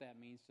 1 and what that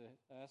means to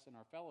us and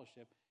our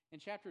fellowship. In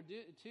chapter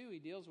 2, he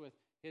deals with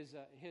his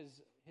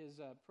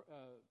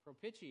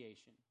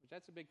propitiation, which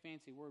that's a big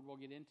fancy word we'll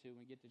get into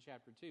when we get to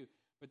chapter 2.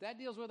 But that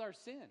deals with our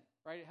sin,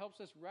 right? It helps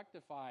us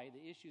rectify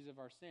the issues of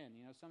our sin.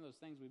 Some of those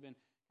things we've been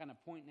kind of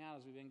pointing out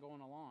as we've been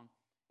going along.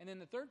 And then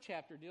the third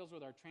chapter deals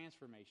with our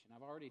transformation.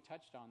 I've already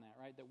touched on that,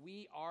 right? That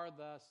we are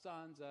the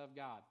sons of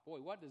God. Boy,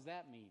 what does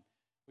that mean?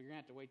 Well, you're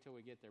going to have to wait till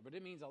we get there. But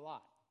it means a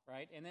lot,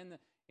 right? And then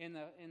in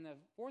the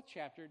fourth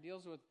chapter, it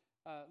deals with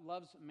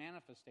love's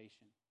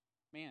manifestation.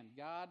 Man,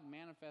 God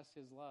manifests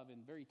his love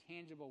in very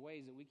tangible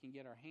ways that we can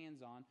get our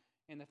hands on.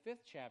 And the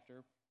fifth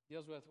chapter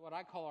deals with what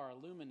I call our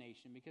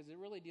illumination, because it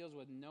really deals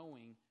with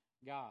knowing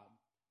God.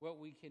 What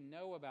we can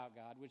know about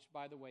God, which,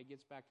 by the way,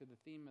 gets back to the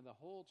theme of the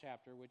whole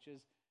chapter, which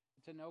is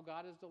to know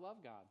God is to love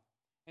God.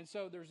 And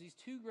so there's these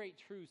two great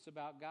truths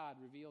about God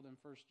revealed in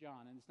 1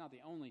 John, and it's not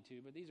the only two,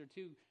 but these are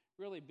two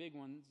really big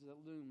ones that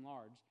loom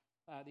large.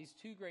 These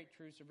two great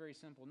truths are very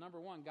simple. Number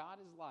one, God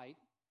is light,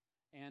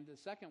 and the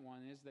second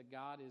one is that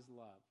God is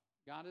love.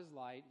 God is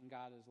light and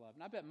God is love.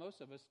 And I bet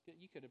most of us,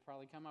 you could have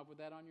probably come up with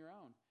that on your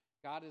own.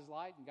 God is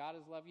light and God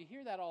is love. You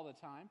hear that all the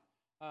time.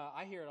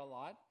 I hear it a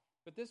lot.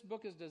 But this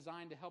book is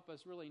designed to help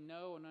us really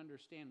know and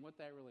understand what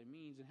that really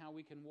means and how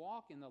we can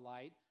walk in the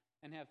light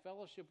and have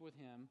fellowship with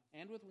him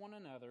and with one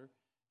another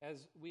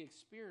as we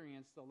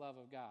experience the love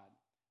of God.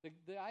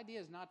 The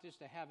idea is not just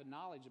to have a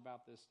knowledge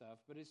about this stuff,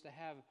 but it's to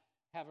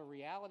have a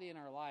reality in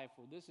our life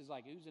where this is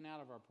like oozing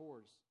out of our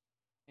pores.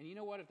 And you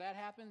know what? If that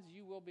happens,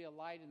 you will be a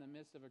light in the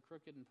midst of a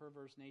crooked and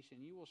perverse nation.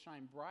 You will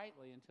shine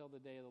brightly until the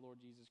day of the Lord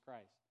Jesus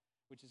Christ,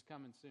 which is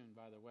coming soon,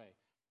 by the way.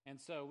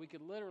 And so we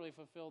could literally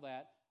fulfill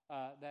that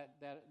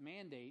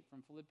mandate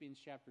from Philippians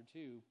chapter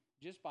 2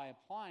 just by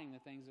applying the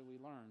things that we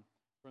learn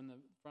from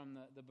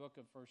the book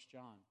of 1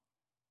 John.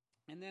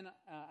 And then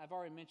I've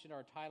already mentioned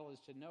our title is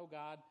To Know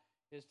God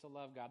is to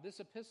Love God. This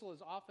epistle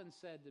is often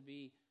said to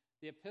be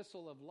the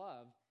epistle of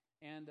love,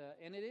 and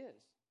it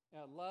is.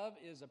 Love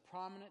is a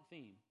prominent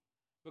theme.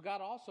 But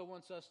God also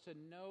wants us to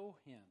know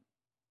him.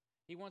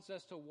 He wants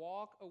us to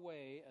walk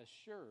away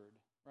assured,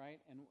 right,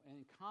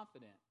 and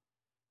confident,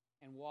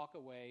 and walk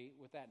away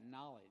with that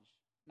knowledge.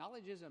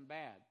 Knowledge isn't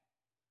bad,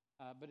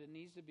 but it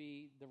needs to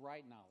be the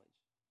right knowledge.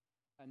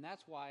 And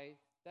that's why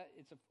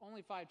it's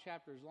only 5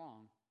 chapters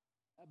long.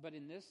 But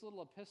in this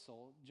little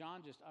epistle,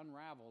 John just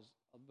unravels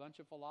a bunch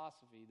of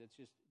philosophy that's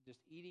just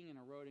eating and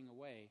eroding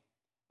away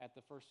at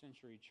the first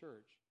century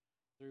church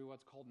through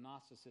what's called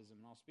Gnosticism.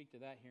 And I'll speak to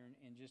that here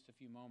in just a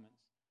few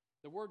moments.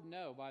 The word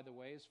know, by the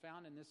way, is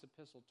found in this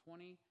epistle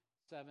 27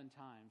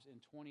 times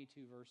in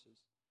 22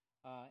 verses.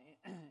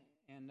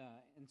 And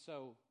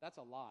so that's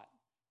a lot.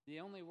 The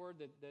only word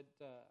that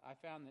I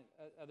found that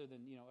other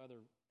than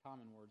other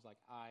common words like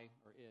I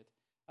or it,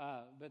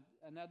 but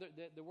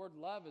the word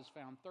love is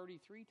found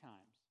 33 times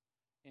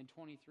in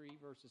 23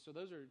 verses. So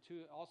those are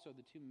also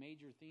the two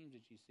major themes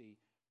that you see: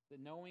 the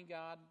knowing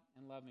God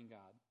and loving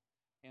God.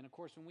 And of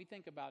course, when we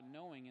think about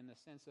knowing in the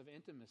sense of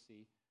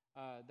intimacy,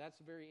 that's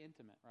very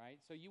intimate, right?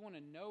 So you want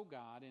to know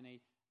God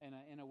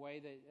in a way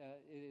that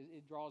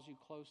it draws you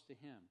close to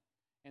him.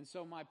 And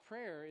so my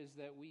prayer is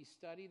that we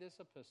study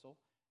this epistle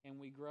and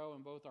we grow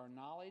in both our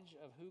knowledge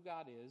of who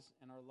God is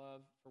and our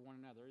love for one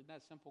another. Isn't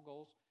that simple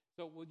goals?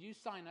 So would you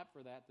sign up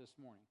for that this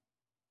morning?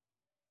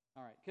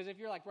 All right. Because if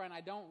you're like, Brian,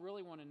 I don't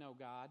really want to know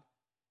God,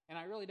 and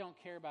I really don't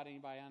care about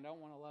anybody, and I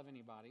don't want to love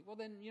anybody, well,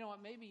 then, you know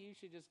what? Maybe you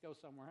should just go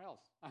somewhere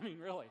else. I mean,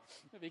 really.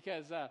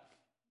 Because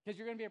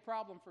you're going to be a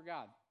problem for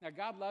God. Now,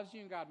 God loves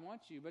you and God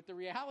wants you, but the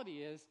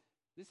reality is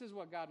this is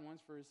what God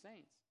wants for his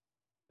saints.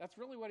 That's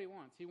really what he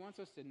wants. He wants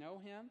us to know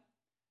him.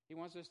 He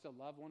wants us to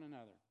love one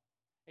another.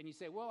 And you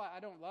say, well, I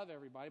don't love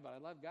everybody, but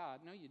I love God.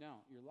 No, you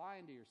don't. You're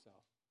lying to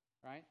yourself,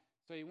 right?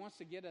 So he wants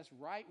to get us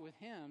right with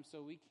him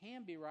so we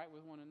can be right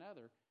with one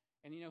another.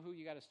 And you know who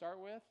you got to start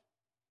with?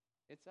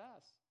 It's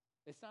us.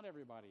 It's not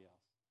everybody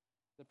else.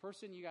 The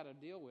person you got to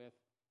deal with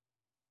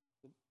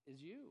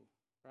is you,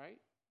 right?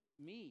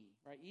 me,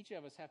 right? Each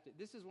of us have to,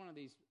 this is one of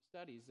these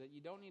studies that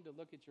you don't need to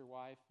look at your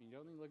wife, you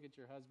don't need to look at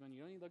your husband,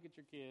 you don't need to look at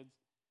your kids.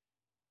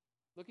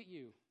 Look at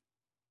you,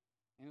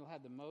 and it'll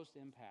have the most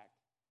impact,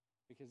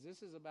 because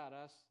this is about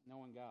us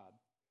knowing God.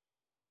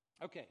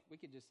 Okay, we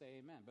could just say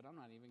amen, but I'm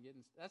not even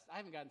I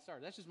haven't gotten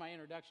started. That's just my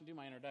introduction, do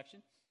my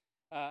introduction.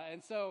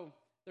 And so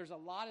there's a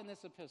lot in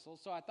this epistle,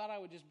 so I thought I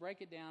would just break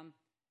it down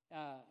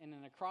in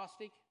an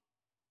acrostic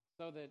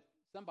so that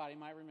somebody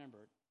might remember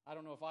it. I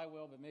don't know if I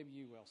will, but maybe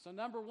you will. So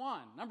number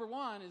one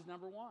is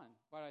number one.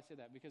 Why did I say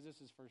that? Because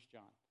this is 1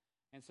 John.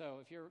 And so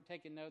if you're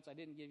taking notes, I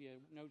didn't give you a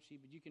note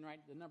sheet, but you can write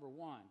the number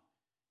 1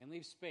 and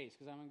leave space,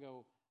 because I'm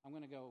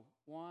going to go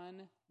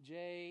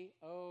 1-J-O-H-N.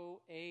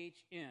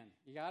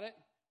 You got it?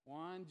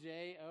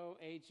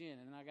 1-J-O-H-N.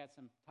 And then I got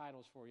some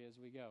titles for you as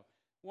we go.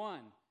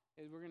 1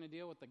 is we're going to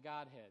deal with the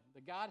Godhead.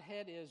 The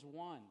Godhead is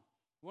one.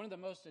 One of the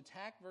most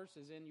attacked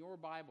verses in your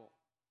Bible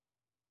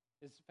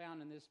is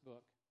found in this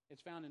book.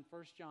 It's found in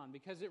 1 John,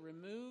 because it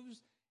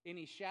removes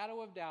any shadow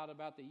of doubt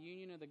about the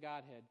union of the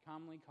Godhead,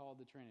 commonly called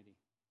the Trinity.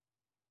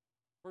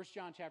 1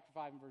 John chapter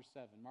 5 and verse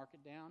 7. Mark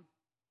it down.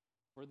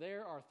 For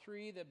there are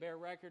 3 that bear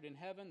record in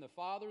heaven, the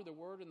Father, the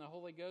Word, and the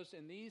Holy Ghost,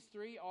 and these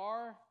 3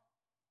 are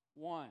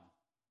one.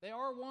 They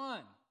are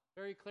one.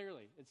 Very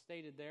clearly, it's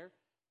stated there.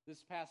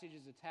 This passage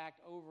is attacked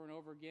over and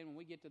over again. When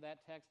we get to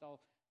that text, I'll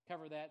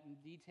cover that in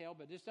detail.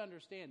 But just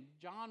understand,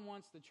 John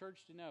wants the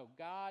church to know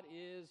God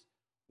is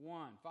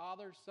one.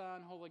 Father,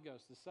 Son, Holy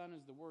Ghost. The Son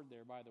is the Word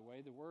there, by the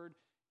way. The Word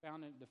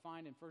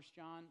defined in 1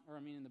 John,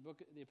 in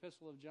the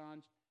Epistle of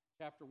John,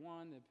 chapter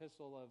 1, the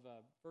Epistle of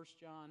 1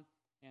 John,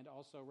 and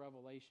also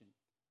Revelation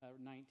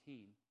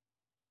 19.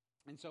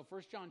 And so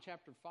 1 John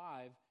chapter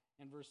 5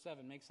 and verse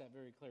 7 makes that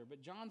very clear.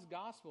 But John's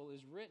gospel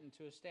is written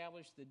to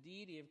establish the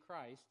deity of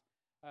Christ.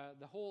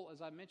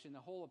 As I mentioned, the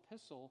whole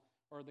epistle,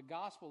 or the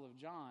gospel of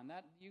John,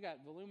 that you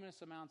got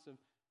voluminous amounts of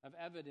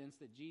evidence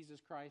that Jesus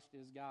Christ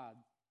is God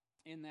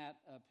in that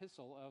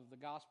epistle of the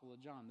Gospel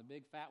of John, the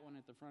big fat one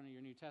at the front of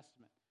your New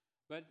Testament.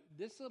 But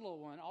this little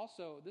one,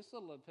 also, this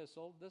little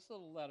epistle, this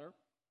little letter,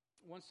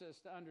 wants us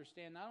to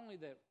understand not only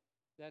that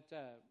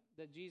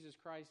Jesus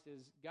Christ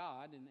is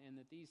God and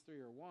that these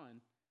 3 are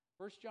one.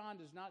 1 John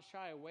does not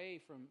shy away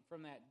from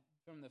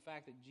the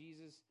fact that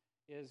Jesus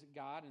is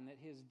God and that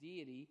his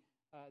deity,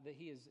 that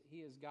he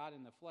is God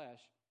in the flesh.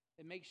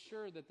 It makes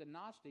sure that the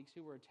Gnostics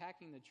who were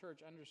attacking the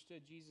church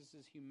understood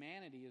Jesus'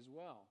 humanity as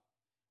well,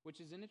 which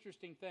is an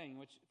interesting thing,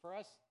 which for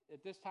us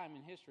at this time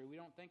in history, we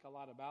don't think a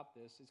lot about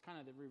this. It's kind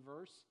of the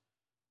reverse.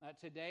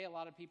 Today, a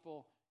lot of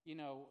people,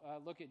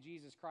 look at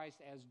Jesus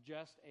Christ as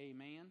just a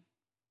man,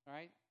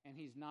 right? And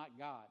he's not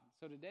God.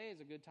 So today is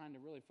a good time to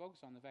really focus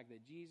on the fact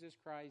that Jesus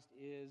Christ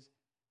is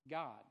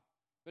God.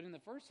 But in the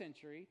first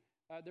century,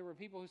 there were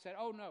people who said,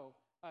 oh no,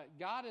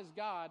 God is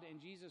God and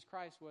Jesus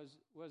Christ was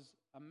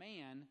a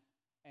man,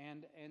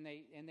 and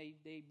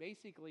they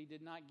basically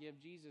did not give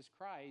Jesus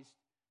Christ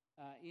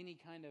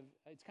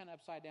it's kind of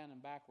upside down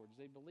and backwards.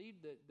 They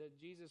believed that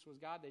Jesus was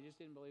God. They just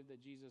didn't believe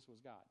that Jesus was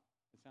God.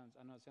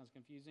 I know it sounds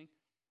confusing.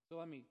 So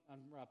let me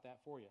unwrap that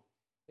for you.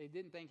 They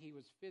didn't think he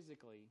was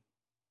physically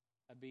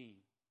a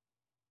being,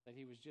 that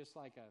he was just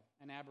like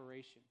an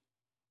aberration,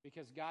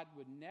 because God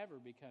would never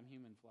become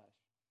human flesh.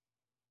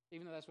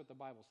 Even though that's what the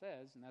Bible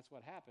says, and that's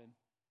what happened.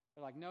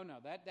 They're like, no,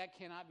 that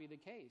cannot be the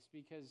case,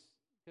 because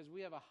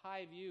we have a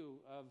high view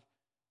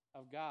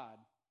of God.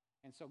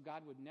 And so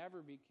God would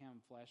never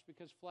become flesh,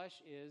 because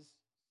flesh is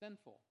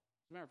sinful.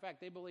 As a matter of fact,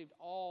 they believed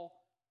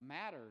all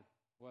matter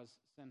was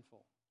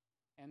sinful.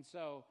 And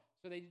so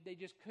they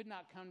just could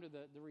not come to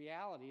the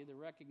reality, the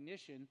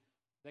recognition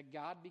that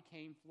God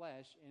became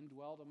flesh and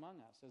dwelled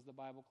among us, as the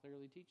Bible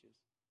clearly teaches.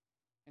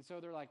 And so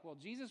they're like, well,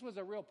 Jesus was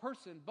a real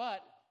person,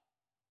 but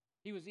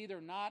he was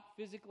either not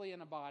physically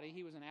in a body,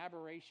 he was an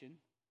aberration,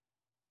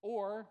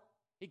 or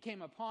he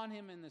came upon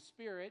him in the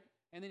spirit,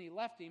 and then he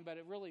left him, but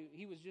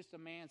he was just a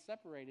man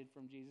separated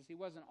from Jesus. He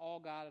wasn't all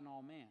God and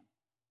all man.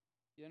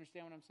 You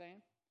understand what I'm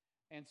saying?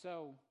 And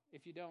so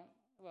if you don't,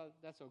 well,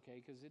 that's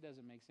okay, because it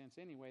doesn't make sense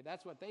anyway.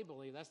 That's what they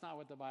believe. That's not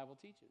what the Bible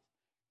teaches.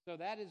 So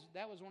that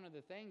was one of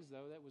the things,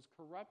 though, that was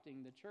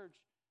corrupting the church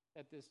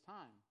at this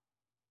time.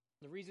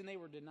 The reason they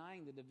were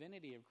denying the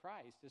divinity of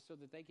Christ is so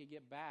that they could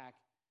get back.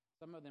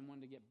 Some of them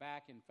wanted to get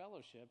back in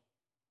fellowship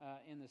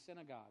in the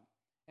synagogue.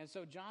 And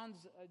so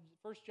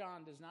 1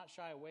 John does not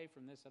shy away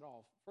from this at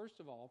all. First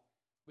of all,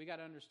 we got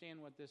to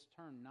understand what this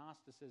term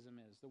Gnosticism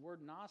is. The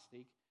word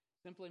Gnostic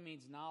simply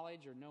means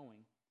knowledge or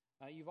knowing.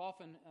 You've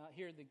often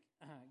heard the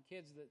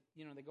kids that,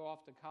 they go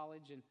off to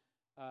college and,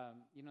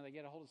 they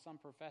get a hold of some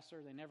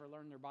professor. They never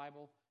learned their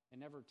Bible. They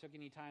never took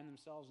any time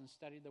themselves and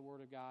studied the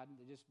Word of God.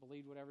 They just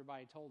believed what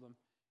everybody told them.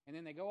 And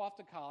then they go off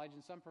to college,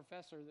 and some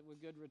professor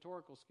with good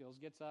rhetorical skills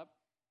gets up,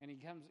 and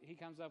he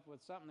comes up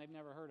with something they've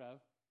never heard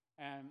of.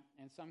 And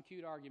some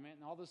cute argument,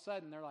 and all of a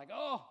sudden they're like,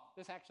 oh,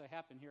 this actually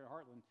happened here at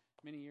Heartland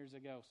many years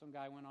ago. Some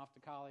guy went off to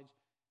college,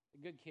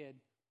 a good kid.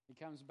 He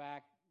comes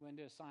back, went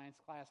to a science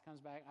class,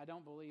 comes back. I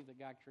don't believe that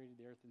God created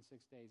the earth in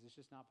 6 days. It's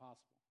just not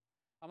possible.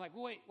 I'm like,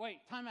 wait,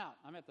 time out.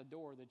 I'm at the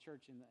door of the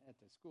church at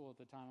the school at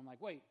the time. I'm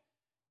like, wait,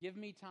 Give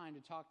me time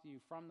to talk to you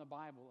from the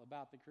Bible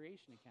about the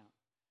creation account.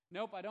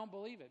 Nope, I don't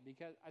believe it,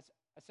 because I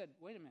said,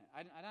 wait a minute,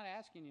 I'm not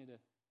asking you to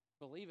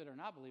believe it or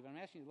not believe it. I'm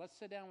asking you, let's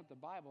sit down with the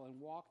Bible and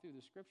walk through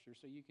the Scripture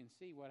so you can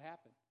see what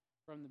happened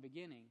from the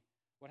beginning,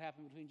 what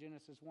happened between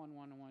Genesis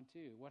 1:1 and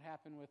 1:2, what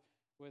happened with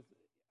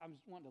I'm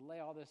just wanting to lay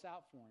all this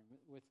out for him,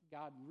 with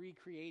God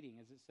recreating,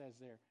 as it says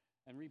there,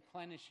 and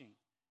replenishing.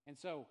 And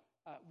so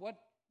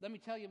let me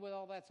tell you what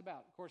all that's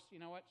about. Of course, you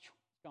know what?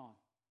 It's gone.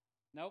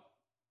 Nope,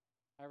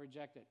 I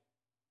reject it.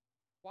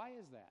 Why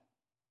is that?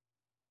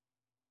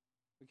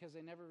 Because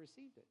they never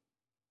received it.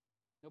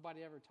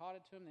 Nobody ever taught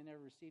it to them. They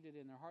never received it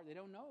in their heart. They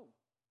don't know.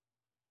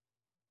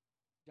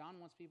 John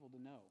wants people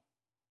to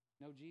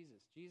know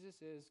Jesus. Jesus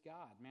is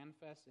God,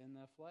 manifest in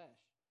the flesh.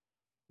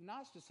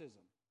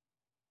 Gnosticism.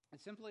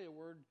 It's simply a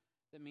word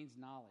that means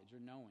knowledge or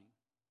knowing.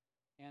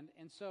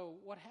 And so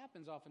what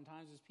happens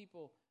oftentimes is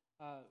people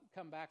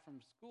come back from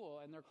school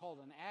and they're called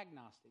an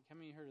agnostic. How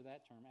many of you heard of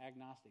that term,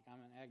 agnostic? I'm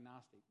an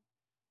agnostic.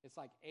 It's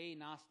like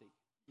agnostic,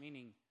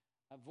 meaning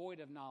void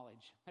of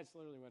knowledge. That's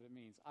literally what it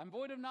means. I'm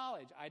void of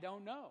knowledge. I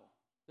don't know.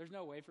 There's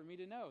no way for me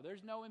to know.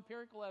 There's no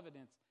empirical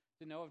evidence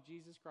to know if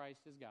Jesus Christ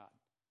is God.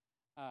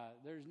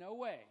 There's no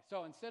way.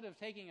 So instead of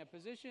taking a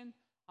position,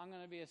 I'm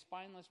going to be a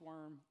spineless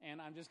worm, and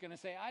I'm just going to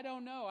say, I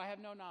don't know. I have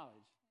no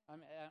knowledge.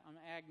 I'm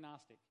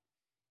agnostic.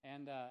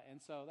 And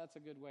so that's a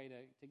good way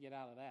to get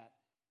out of that.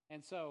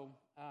 And so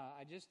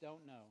I just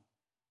don't know.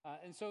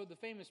 And so the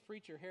famous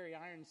preacher Harry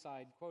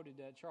Ironside quoted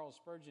Charles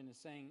Spurgeon as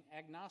saying,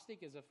 agnostic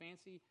is a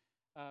fancy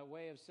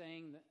way of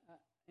saying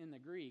in the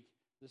Greek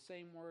the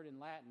same word in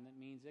Latin that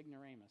means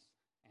ignoramus.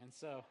 And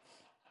so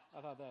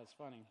I thought that was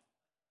funny.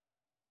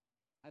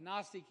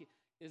 Agnostic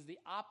is the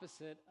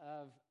opposite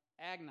of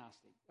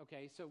agnostic.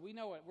 Okay, so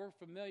we're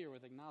familiar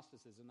with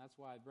agnosticism. That's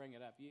why I bring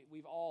it up.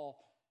 We've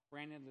all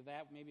ran into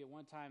that. Maybe at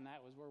one time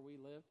that was where we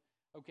lived.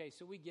 Okay,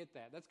 so we get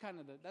that. That's kind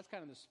of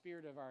the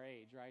spirit of our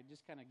age, right?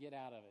 Just kind of get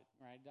out of it,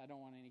 right? I don't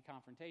want any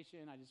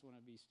confrontation. I just want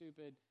to be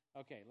stupid.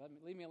 Okay,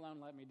 leave me alone.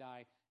 Let me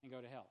die and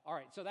go to hell. All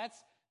right, so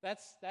that's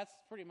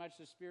pretty much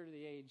the spirit of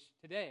the age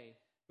today.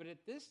 But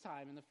at this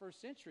time in the first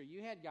century,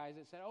 you had guys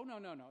that said, "Oh no,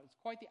 it's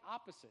quite the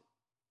opposite.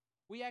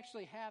 We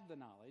actually have the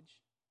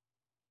knowledge."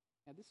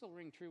 Now this will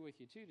ring true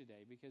with you too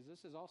today, because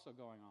this is also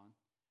going on.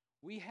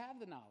 We have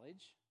the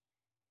knowledge,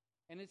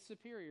 and it's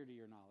superior to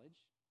your knowledge.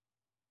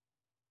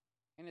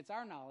 And it's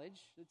our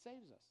knowledge that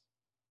saves us.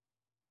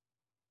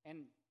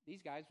 And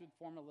these guys would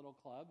form a little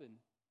club, and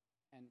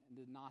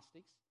the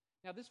Gnostics.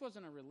 Now, this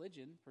wasn't a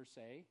religion per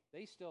se.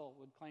 They still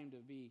would claim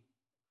to be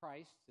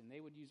Christ, and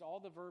they would use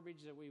all the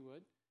verbiage that we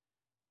would.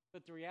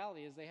 But the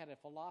reality is they had a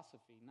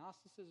philosophy.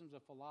 Gnosticism is a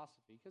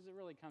philosophy, because it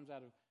really comes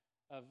out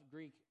of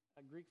Greek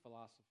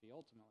philosophy,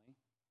 ultimately.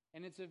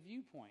 And it's a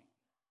viewpoint.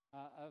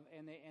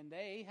 And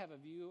they have a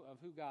view of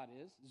who God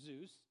is,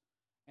 Zeus,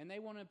 and they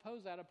want to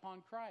impose that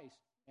upon Christ.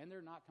 And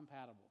they're not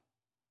compatible.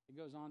 It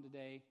goes on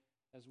today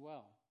as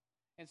well.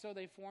 And so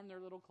they form their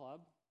little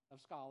club of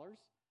scholars,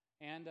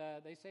 and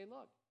they say,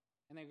 look,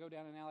 and they go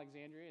down in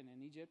Alexandria and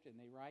in Egypt, and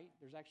they write.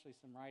 There's actually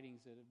some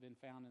writings that have been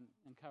found and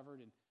uncovered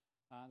in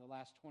the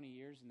last 20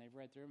 years, and they've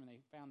read through them, and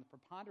they found the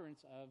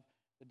preponderance of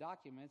the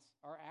documents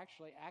are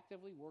actually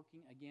actively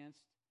working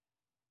against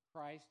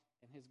Christ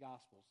and his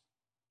Gospels.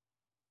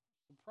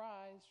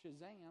 Surprise,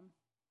 Shazam,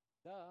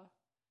 duh.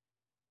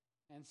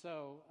 And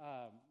so,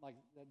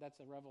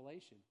 that's a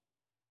revelation.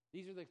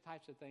 These are the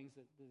types of things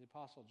that the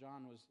Apostle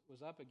John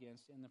was up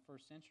against in the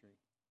first century.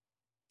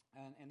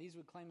 And these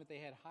would claim that they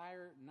had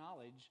higher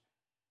knowledge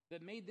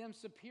that made them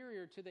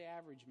superior to the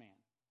average man.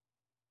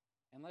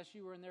 Unless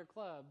you were in their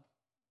club,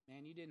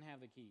 man, you didn't have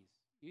the keys.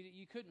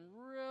 You couldn't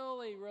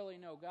really, really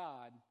know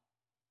God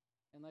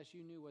unless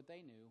you knew what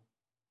they knew.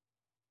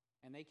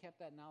 And they kept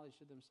that knowledge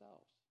to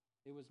themselves.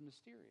 It was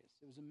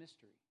mysterious. It was a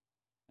mystery.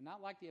 And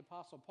not like the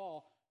Apostle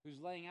Paul, who's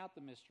laying out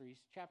the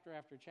mysteries chapter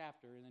after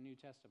chapter in the New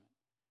Testament,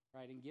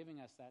 right, and giving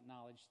us that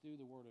knowledge through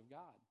the Word of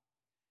God.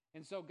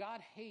 And so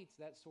God hates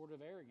that sort of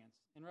arrogance.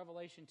 In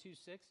Revelation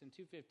 2:6 and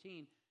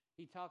 2:15,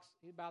 he talks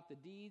about the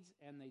deeds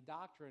and the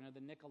doctrine of the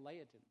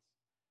Nicolaitans.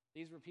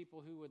 These were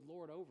people who would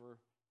lord over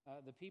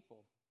the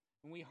people.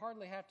 And we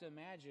hardly have to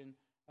imagine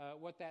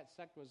what that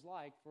sect was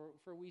like,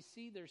 for we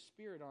see their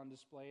spirit on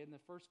display in the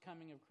first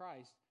coming of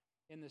Christ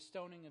in the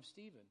stoning of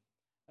Stephen.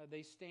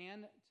 They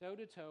stand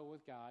toe-to-toe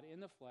with God in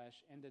the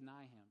flesh and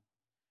deny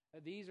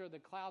him. These are the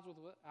clouds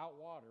without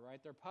water, right?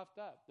 They're puffed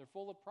up. They're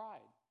full of pride,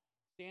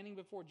 standing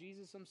before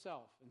Jesus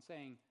himself and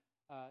saying,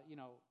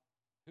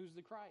 who's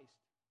the Christ,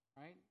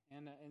 right?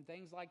 And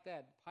things like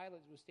that.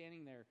 Pilate was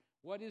standing there.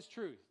 What is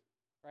truth,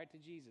 right, to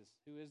Jesus,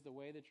 who is the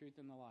way, the truth,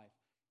 and the life?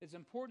 It's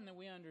important that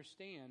we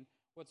understand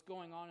what's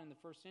going on in the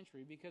first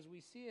century, because we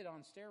see it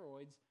on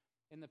steroids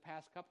in the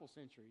past couple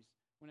centuries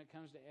when it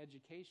comes to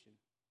education.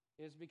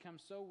 It has become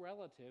so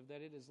relative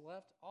that it has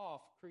left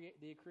off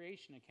the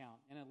creation account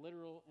and a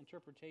literal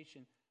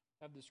interpretation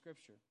of the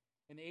Scripture.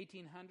 In the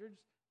 1800s,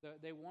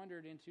 they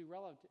wandered into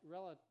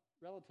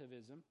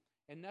relativism,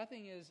 and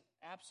nothing is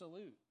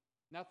absolute.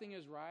 Nothing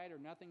is right or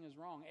nothing is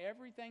wrong.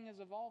 Everything is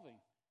evolving,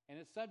 And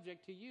it's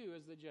subject to you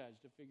as the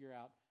judge to figure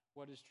out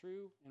what is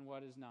true and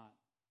what is not.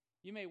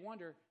 You may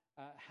wonder,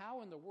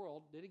 how in the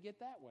world did it get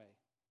that way?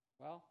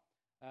 Well,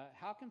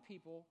 how can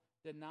people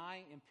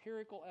deny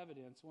empirical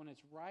evidence when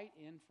it's right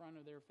in front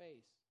of their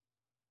face?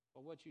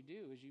 Well, what you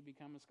do is you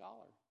become a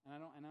scholar.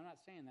 And I'm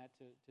not saying that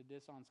to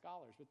diss on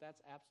scholars, but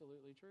that's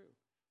absolutely true.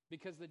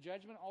 Because the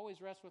judgment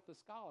always rests with the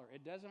scholar.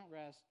 It doesn't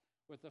rest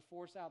with the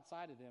force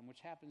outside of them,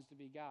 which happens to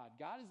be God.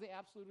 God is the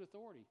absolute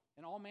authority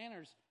in all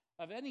manners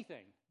of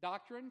anything.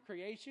 Doctrine,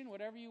 creation,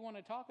 whatever you want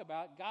to talk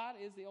about, God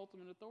is the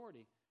ultimate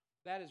authority.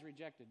 That is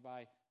rejected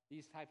by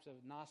these types of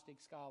Gnostic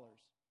scholars.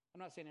 I'm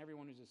not saying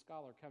everyone who's a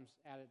scholar comes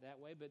at it that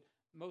way, but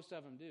most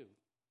of them do.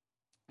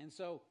 And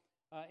so,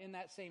 in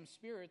that same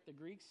spirit, the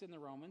Greeks and the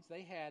Romans,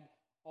 they had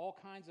all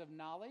kinds of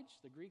knowledge.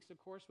 The Greeks, of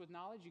course, with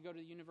knowledge. You go to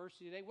the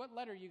university today, what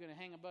letter are you going to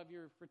hang above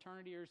your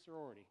fraternity or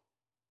sorority?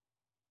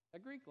 A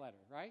Greek letter,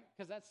 right?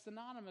 Because that's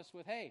synonymous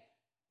with, hey,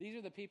 these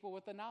are the people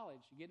with the knowledge.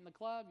 You get in the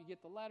club, you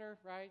get the letter,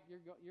 right?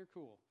 You're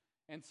cool.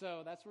 And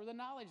so that's where the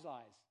knowledge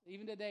lies,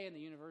 even today in the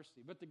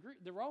university. But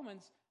the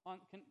Romans,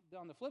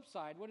 on the flip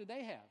side, what did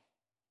they have?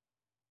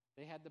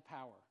 They had the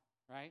power,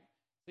 right?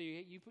 So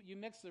you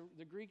mix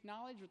the Greek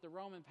knowledge with the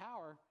Roman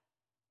power,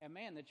 and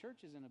man, the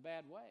church is in a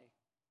bad way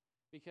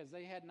because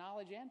they had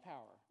knowledge and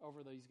power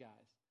over these guys.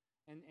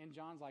 And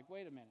John's like,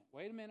 wait a minute.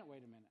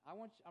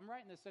 I'm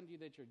writing this unto you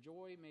that your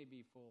joy may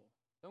be full.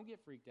 Don't get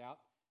freaked out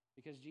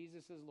because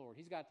Jesus is Lord.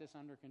 He's got this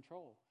under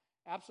control.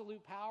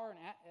 Absolute power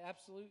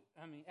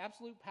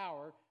absolute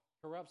power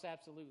corrupts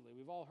absolutely.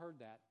 We've all heard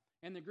that.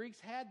 And the Greeks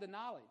had the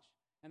knowledge,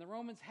 and the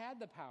Romans had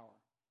the power,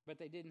 but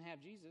they didn't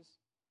have Jesus.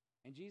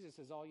 And Jesus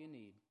is all you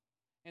need.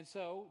 And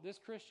so this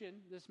Christian,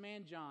 this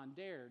man John,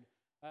 dared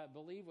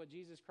believe what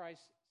Jesus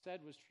Christ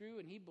said was true,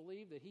 and he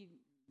believed that he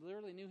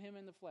literally knew him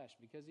in the flesh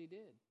because he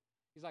did.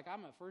 He's like,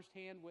 I'm a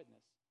first-hand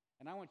witness,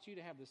 and I want you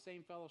to have the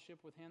same fellowship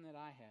with him that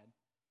I had.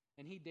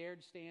 And he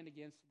dared stand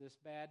against this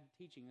bad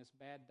teaching, this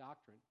bad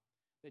doctrine,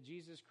 that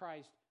Jesus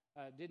Christ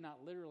did not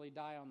literally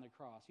die on the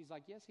cross. He's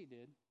like, yes, he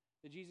did.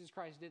 That Jesus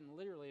Christ didn't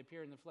literally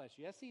appear in the flesh.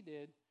 Yes, he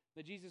did.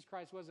 That Jesus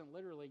Christ wasn't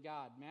literally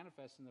God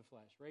manifest in the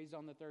flesh, raised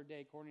on the third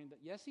day according to...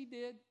 Yes, he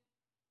did.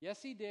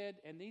 Yes, he did.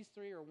 And these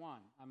three are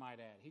one, I might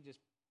add. He just,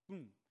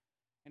 boom.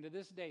 And to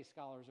this day,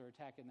 scholars are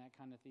attacking that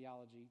kind of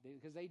theology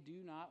because they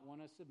do not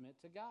want to submit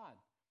to God.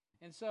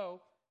 And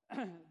so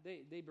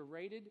they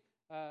berated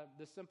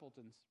the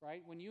simpletons,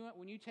 right? When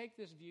you take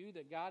this view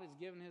that God has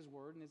given his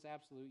word and it's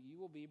absolute, you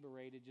will be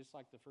berated just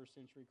like the first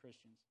century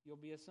Christians. You'll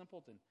be a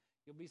simpleton.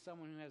 You'll be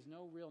someone who has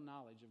no real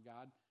knowledge of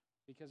God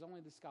because only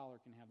the scholar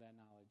can have that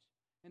knowledge.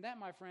 And that,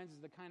 my friends, is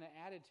the kind of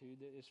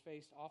attitude that is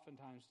faced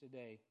oftentimes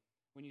today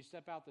when you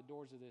step out the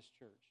doors of this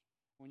church,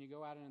 when you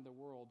go out into the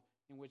world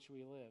in which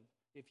we live.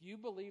 If you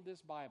believe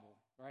this Bible,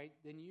 right,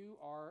 then you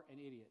are an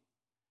idiot.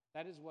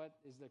 That is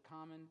the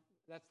common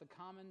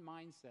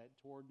mindset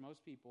toward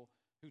most people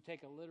who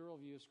take a literal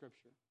view of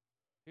Scripture,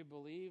 who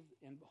believe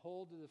and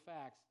hold to the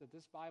facts that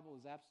this Bible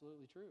is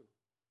absolutely true.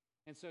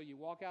 And so you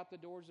walk out the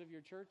doors of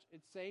your church,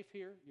 it's safe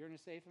here, you're in a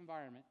safe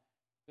environment.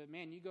 But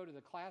man, you go to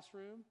the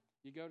classroom,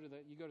 you go to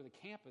the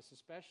campus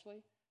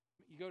especially,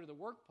 you go to the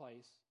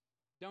workplace,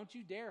 don't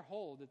you dare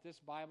hold that this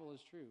Bible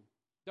is true.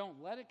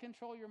 Don't let it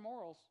control your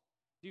morals.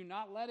 Do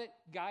not let it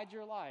guide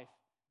your life.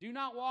 Do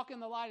not walk in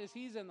the light as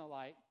he's in the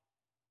light,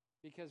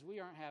 because we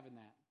aren't having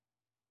that.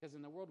 Because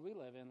in the world we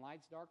live in,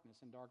 light's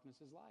darkness, and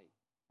darkness is light,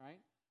 right?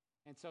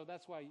 And so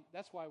that's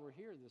why we're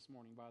here this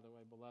morning, by the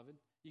way, beloved.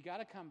 You got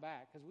to come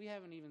back, because we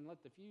haven't even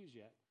lit the fuse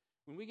yet.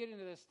 When we get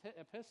into this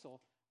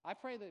epistle, I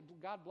pray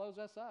that God blows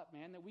us up,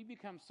 man, that we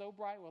become so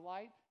bright with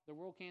light, the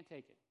world can't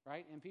take it,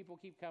 right? And people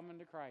keep coming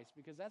to Christ,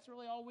 because that's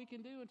really all we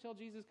can do until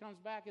Jesus comes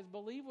back is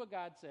believe what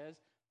God says,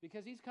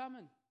 because he's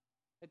coming.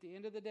 At the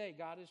end of the day,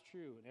 God is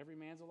true, and every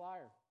man's a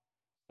liar,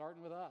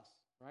 starting with us,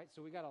 right?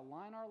 So we got to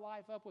line our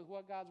life up with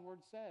what God's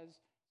word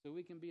says so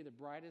we can be the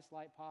brightest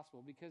light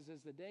possible, because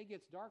as the day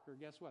gets darker,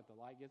 guess what? The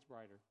light gets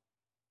brighter.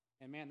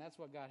 And man, that's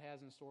what God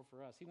has in store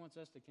for us. He wants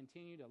us to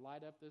continue to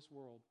light up this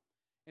world.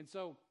 And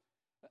so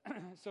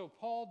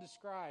Paul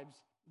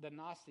describes the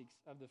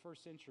Gnostics of the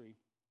first century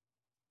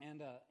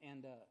and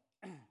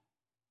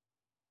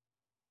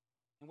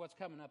what's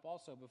coming up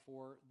also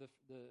before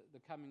the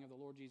coming of the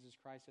Lord Jesus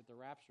Christ at the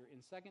rapture.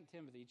 In 2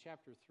 Timothy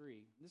chapter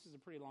 3, this is a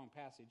pretty long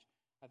passage.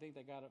 I think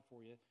they got it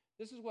for you.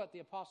 This is what the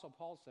Apostle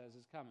Paul says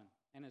is coming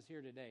and is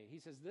here today. He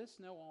says, "This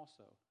know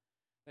also,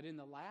 that in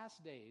the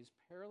last days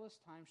perilous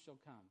times shall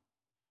come,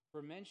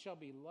 for men shall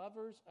be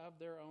lovers of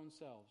their own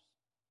selves."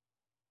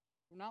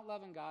 We're not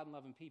loving God and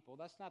loving people.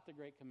 That's not the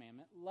great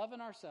commandment. Loving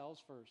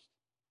ourselves first.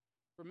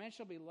 "For men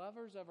shall be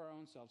lovers of our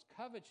own selves,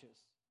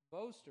 covetous,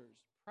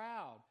 boasters,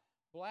 proud,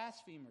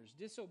 blasphemers,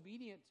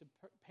 disobedient to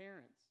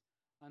parents,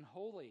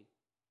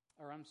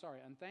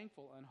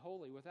 unthankful,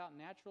 unholy, without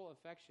natural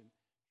affection,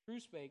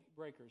 truce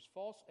breakers,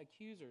 false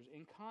accusers,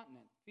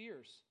 incontinent,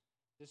 fierce,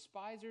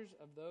 despisers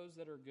of those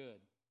that are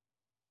good."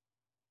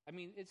 I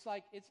mean, it's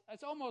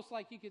almost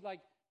like you could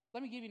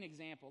let me give you an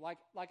example.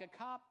 Like a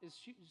cop is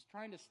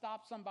trying to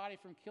stop somebody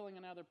from killing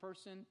another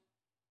person,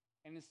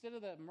 And instead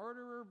of the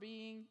murderer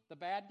being the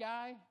bad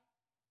guy,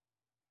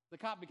 the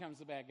cop becomes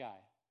the bad guy.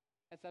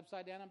 That's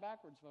upside down and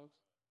backwards, folks.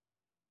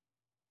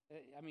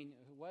 I mean,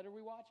 what are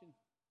we watching?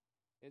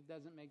 It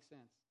doesn't make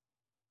sense.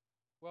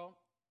 Well,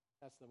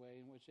 that's the way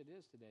in which it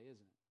is today,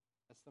 isn't it?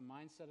 That's the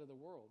mindset of the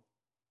world.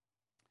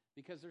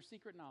 Because there's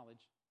secret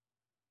knowledge,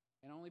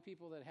 and only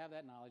people that have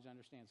that knowledge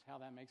understands how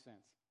that makes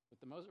sense. But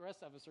the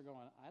rest of us are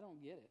going, I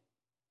don't get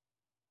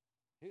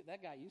it.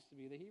 That guy used to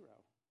be the hero,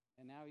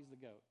 and now he's the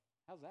goat.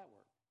 How's that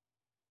work?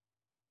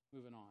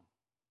 Moving on.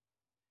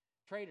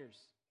 Traitors,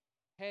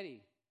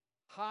 heady,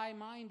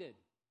 high-minded,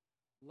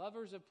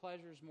 lovers of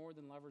pleasures more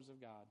than lovers of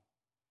God,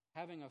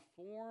 having a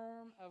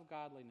form of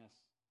godliness,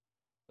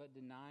 but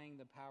denying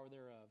the power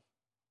thereof.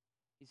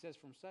 He says,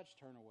 from such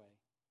turn away.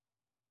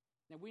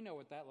 Now, we know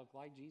what that looked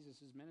like.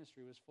 Jesus'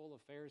 ministry was full of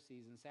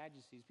Pharisees and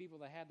Sadducees, people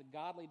that had the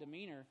godly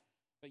demeanor,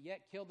 but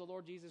yet killed the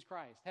Lord Jesus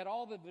Christ. Had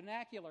all the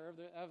vernacular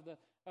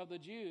of the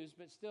Jews,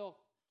 but still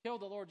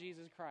killed the Lord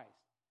Jesus Christ.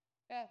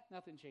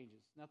 Nothing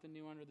changes. Nothing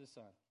new under the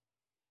sun.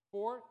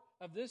 For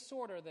of this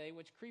sort are they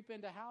which creep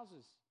into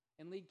houses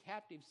and lead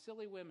captive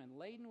silly women,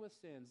 laden with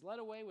sins, led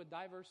away with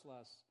diverse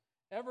lusts,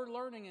 ever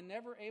learning and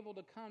never able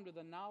to come to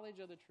the knowledge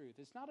of the truth.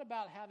 It's not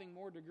about having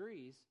more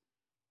degrees.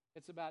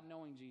 It's about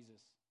knowing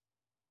Jesus.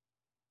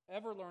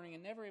 Ever learning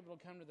and never able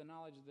to come to the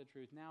knowledge of the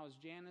truth. Now as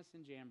Jannes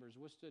and Jambres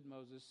withstood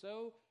Moses,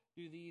 so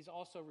do these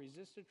also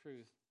resist the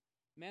truth.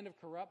 Men of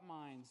corrupt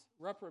minds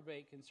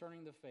reprobate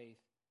concerning the faith,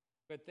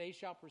 but they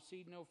shall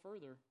proceed no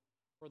further,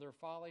 for their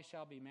folly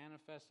shall be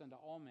manifest unto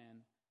all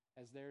men,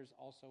 as theirs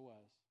also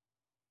was.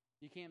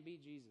 You can't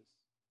beat Jesus.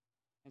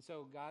 And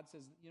so God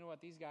says, you know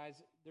what, these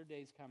guys, their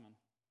day's coming.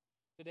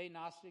 Today,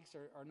 Gnostics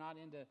are not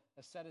into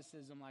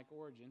asceticism like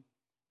Origen.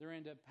 They're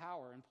into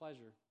power and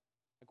pleasure,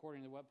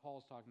 according to what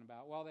Paul's talking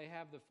about. While they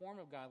have the form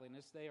of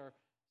godliness, they are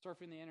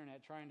surfing the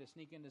internet trying to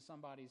sneak into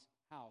somebody's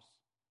house.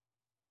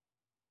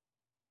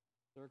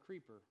 They're a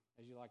creeper,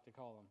 as you like to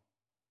call them.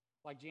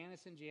 Like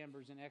Jannes and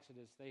Jambres in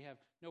Exodus, they have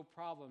no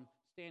problem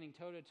standing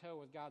toe-to-toe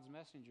with God's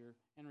messenger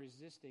and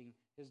resisting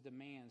his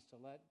demands to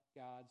let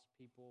God's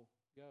people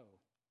go.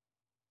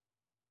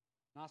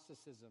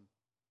 Gnosticism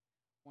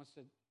wants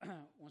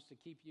to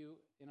keep you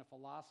in a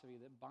philosophy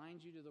that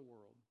binds you to the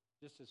world,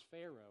 just as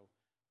Pharaoh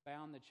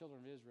bound the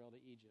children of Israel to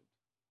Egypt.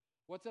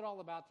 What's it all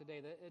about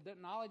today? The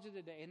knowledge of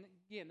the day, and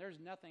again, there's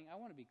nothing, I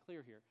want to be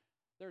clear here,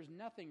 there's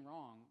nothing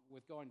wrong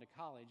with going to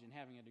college and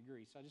having a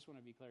degree. So I just want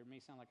to be clear. It may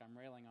sound like I'm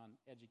railing on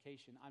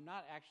education. I'm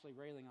not actually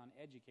railing on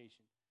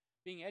education.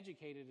 Being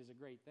educated is a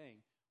great thing.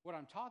 What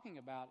I'm talking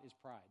about is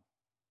pride.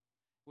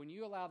 When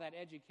you allow that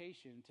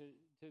education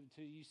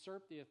to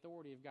usurp the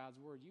authority of God's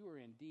word, you are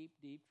in deep,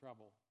 deep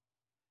trouble.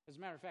 As a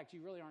matter of fact,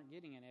 you really aren't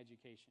getting an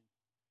education.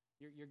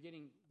 You're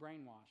getting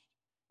brainwashed.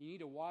 You need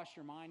to wash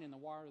your mind in the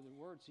water of the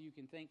word so you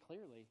can think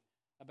clearly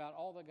about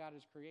all that God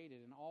has created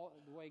and all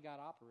the way God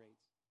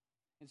operates.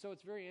 And so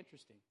it's very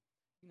interesting.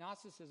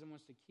 Gnosticism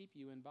wants to keep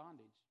you in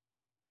bondage.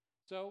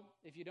 So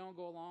if you don't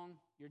go along,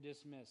 you're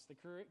dismissed.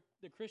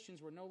 The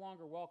Christians were no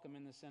longer welcome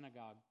in the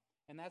synagogue,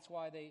 and that's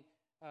why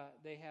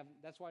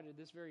that's why to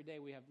this very day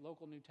we have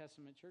local New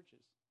Testament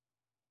churches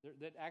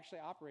that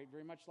actually operate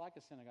very much like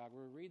a synagogue,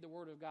 where we read the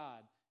Word of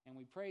God and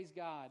we praise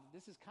God.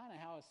 This is kind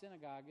of how a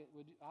synagogue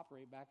would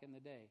operate back in the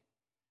day.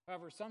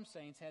 However, some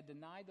saints had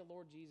denied the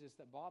Lord Jesus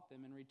that bought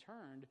them and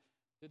returned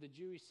to the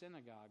Jewish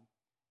synagogue.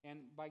 And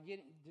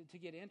to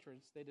get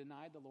entrance, they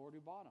denied the Lord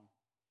who bought them.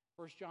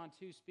 1 John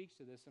 2 speaks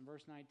to this in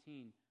verse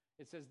 19.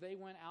 It says, they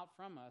went out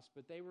from us,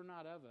 but they were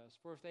not of us.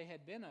 For if they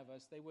had been of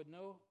us, they would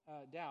no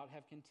doubt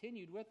have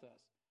continued with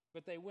us.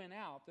 But they went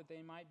out that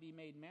they might be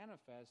made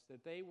manifest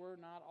that they were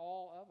not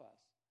all of us.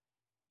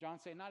 John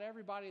saying, not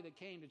everybody that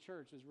came to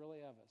church was really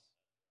of us.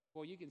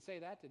 Well, you can say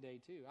that today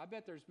too. I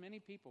bet there's many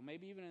people,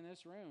 maybe even in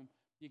this room,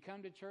 you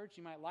come to church,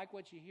 you might like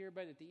what you hear,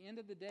 but at the end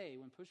of the day,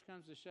 when push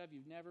comes to shove,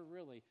 you've never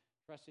really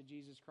trusted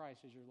Jesus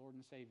Christ as your Lord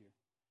and Savior.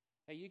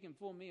 Hey, you can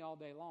fool me all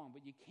day long,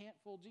 but you can't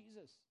fool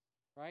Jesus,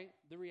 right?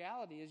 The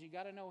reality is you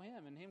got to know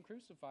him and him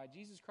crucified.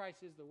 Jesus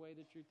Christ is the way,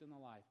 the truth, and the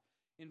life.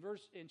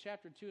 In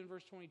chapter 2 and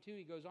verse 22,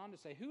 he goes on to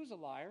say, who's a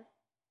liar?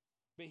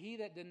 But he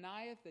that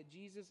denieth that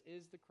Jesus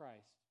is the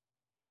Christ.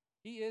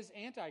 He is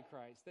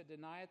Antichrist that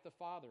denieth the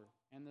Father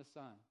and the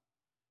Son.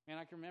 Man,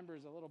 I can remember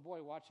as a little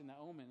boy watching The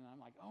Omen, and I'm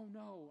like, oh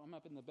no, I'm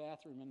up in the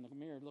bathroom in the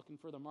mirror looking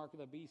for the mark of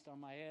the beast on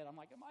my head. I'm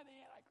like, am I the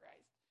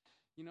Antichrist?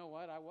 You know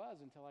what? I was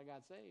until I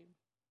got saved.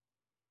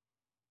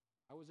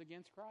 I was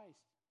against Christ.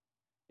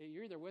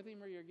 You're either with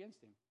him or you're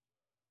against him.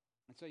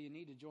 And so you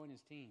need to join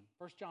his team.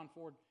 1 John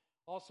 4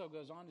 also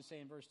goes on to say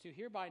in verse 2,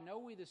 hereby know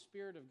we the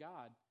Spirit of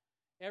God.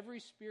 Every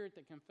spirit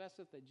that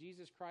confesseth that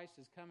Jesus Christ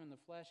is come in the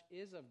flesh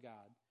is of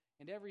God.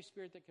 And every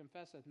spirit that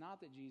confesseth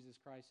not that Jesus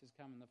Christ is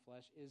come in the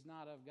flesh is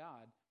not of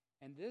God.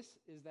 And this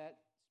is that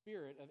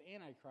spirit of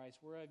Antichrist,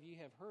 whereof ye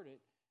have heard it,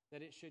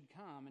 that it should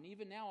come, and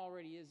even now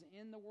already is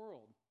in the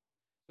world.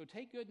 So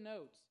take good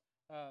notes,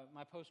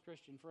 my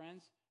post-Christian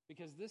friends,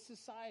 because this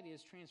society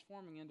is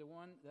transforming into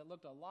one that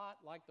looked a lot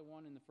like the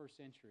one in the first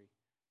century.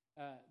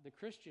 The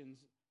Christians,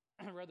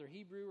 whether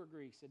Hebrew or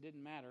Greeks, it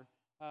didn't matter,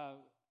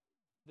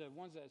 the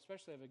ones that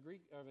especially have a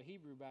Greek or a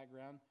Hebrew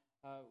background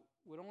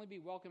would only be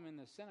welcome in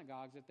the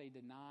synagogues if they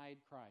denied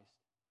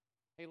Christ.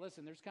 Hey,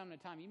 listen, there's coming a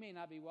time you may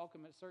not be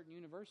welcome at certain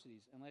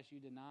universities unless you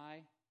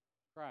deny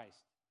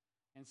Christ.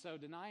 And so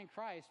denying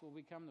Christ will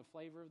become the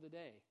flavor of the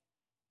day.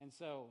 And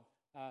so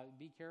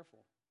be careful.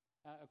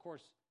 Of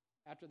course,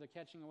 after the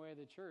catching away of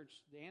the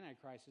church, the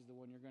Antichrist is the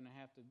one you're going to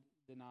have to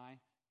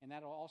deny, and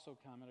that will also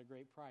come at a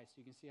great price.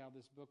 You can see how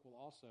this book will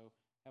also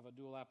have a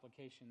dual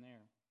application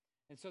there.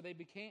 And so they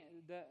became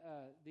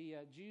the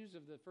Jews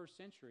of the first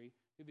century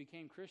who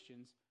became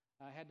Christians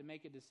had to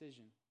make a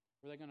decision.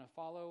 Were they going to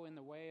follow in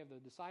the way of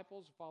the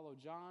disciples, follow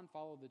John,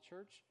 follow the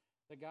church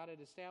that God had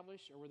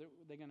established, or were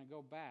they going to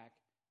go back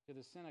to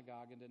the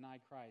synagogue and deny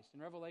Christ? In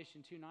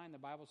Revelation 2:9, the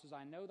Bible says,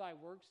 I know thy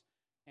works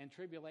and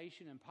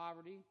tribulation and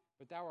poverty,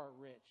 but thou art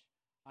rich.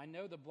 I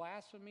know the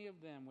blasphemy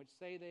of them which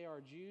say they are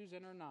Jews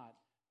and are not,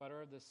 but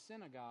are of the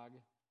synagogue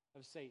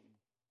of Satan.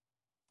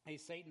 Hey,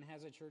 Satan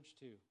has a church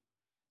too.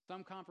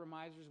 Some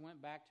compromisers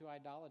went back to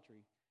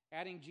idolatry,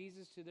 adding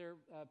Jesus to their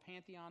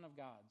pantheon of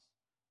gods.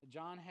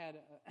 John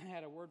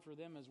had a word for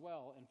them as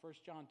well. In 1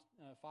 John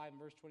 5 and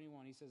verse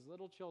 21, he says,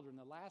 little children,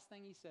 the last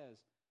thing he says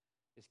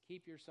is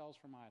keep yourselves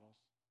from idols.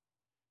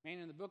 Man,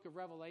 in the book of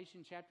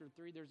Revelation, chapter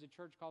 3, there's a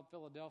church called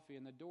Philadelphia,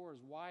 and the door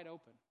is wide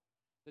open.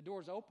 The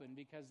door's open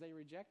because they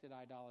rejected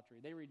idolatry.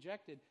 They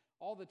rejected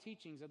all the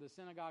teachings of the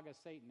synagogue of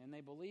Satan, and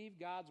they believed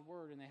God's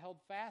word, and they held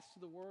fast to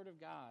the word of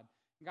God.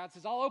 And God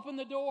says, I'll open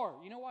the door.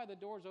 You know why the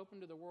door's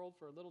open to the world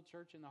for a little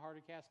church in the heart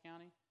of Cass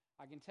County?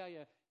 I can tell you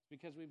it's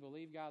because we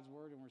believe God's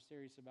word and we're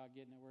serious about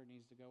getting it where it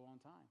needs to go on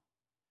time.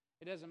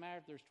 It doesn't matter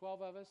if there's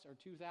 12 of us or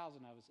 2,000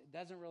 of us. It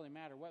doesn't really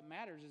matter. What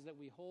matters is that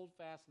we hold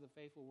fast to the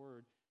faithful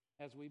word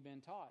as we've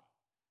been taught.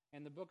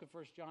 And the book of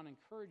 1 John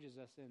encourages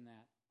us in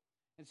that.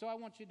 And so I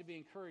want you to be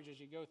encouraged as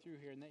you go through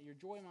here and that your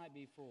joy might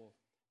be full.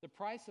 The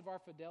price for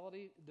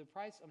fidelity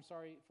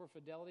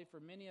for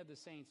many of the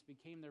saints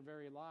became their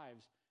very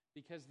lives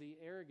because the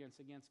arrogance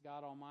against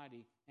God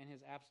Almighty and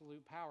his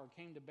absolute power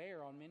came to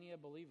bear on many a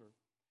believer.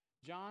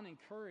 John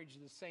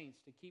encouraged the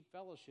saints to keep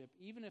fellowship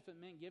even if it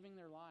meant giving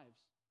their lives.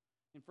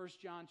 In 1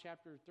 John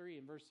chapter 3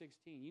 and verse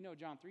 16, you know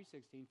John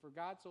 3:16, for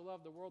God so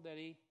loved the world that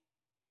he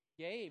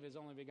gave his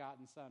only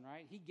begotten son,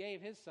 right? He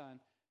gave his son.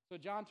 So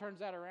John turns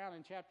that around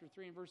in chapter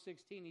 3 and verse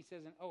 16. He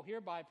says,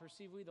 hereby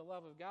perceive we the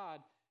love of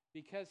God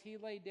because he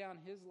laid down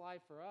his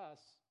life for us.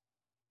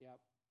 Yep.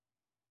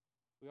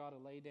 We ought to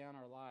lay down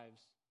our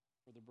lives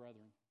for the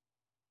brethren.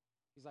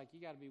 He's like,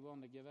 you got to be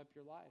willing to give up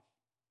your life.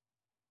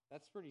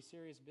 That's pretty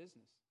serious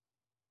business.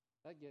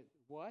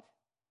 What?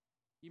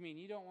 You mean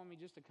you don't want me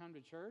just to come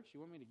to church? You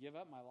want me to give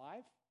up my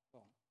life?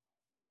 Well,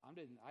 I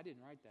didn't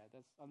write that.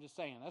 I'm just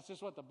saying. That's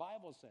just what the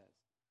Bible says.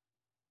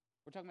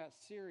 We're talking about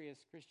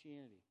serious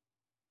Christianity.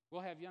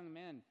 We'll have young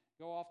men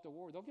go off to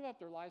war. They'll give up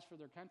their lives for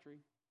their country,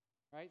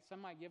 right? Some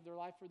might give their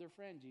life for their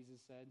friend,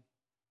 Jesus said.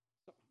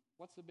 So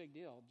what's the big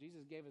deal?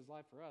 Jesus gave his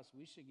life for us.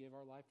 We should give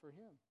our life for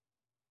him.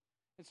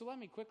 And so let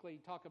me quickly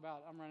talk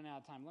about, I'm running out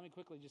of time. Let me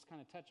quickly just kind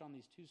of touch on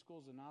these two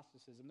schools of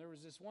Gnosticism. There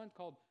was this one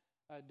called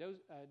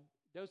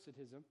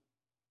Docetism.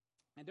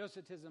 And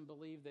Docetism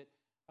believed that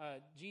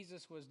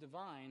Jesus was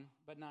divine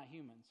but not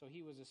human. So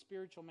he was a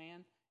spiritual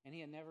man, and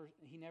he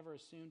never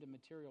assumed a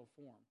material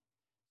form.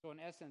 So in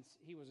essence,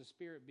 he was a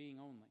spirit being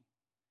only.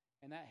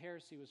 And that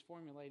heresy was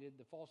formulated,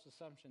 the false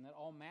assumption that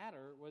all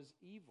matter was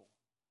evil.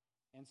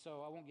 And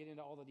so I won't get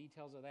into all the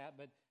details of that,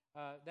 but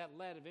that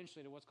led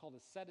eventually to what's called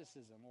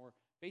asceticism, or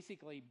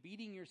basically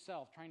beating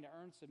yourself, trying to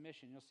earn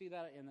submission. You'll see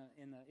that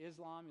in the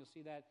Islam. You'll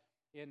see that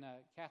in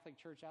the Catholic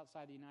Church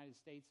outside the United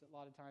States a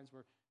lot of times,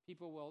 where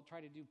people will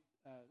try to do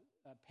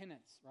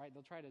penance, right?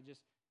 They'll try to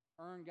just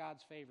earn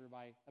God's favor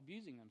by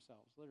abusing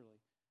themselves,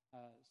 literally.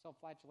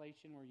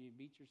 Self-flagellation, where you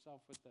beat yourself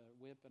with the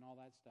whip and all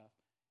that stuff.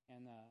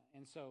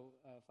 And so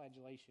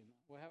flagellation.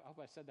 Well, I hope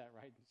I said that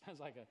right. It sounds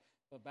like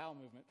a bowel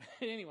movement.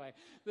 Anyway,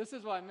 this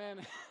is why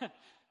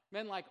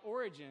men like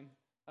Origen,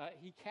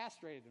 he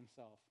castrated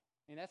himself.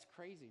 And that's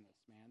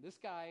craziness, man. This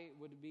guy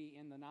would be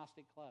in the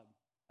Gnostic club,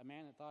 a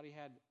man that thought he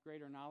had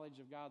greater knowledge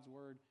of God's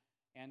word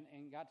and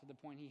got to the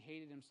point he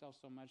hated himself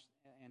so much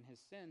and his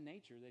sin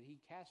nature that he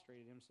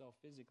castrated himself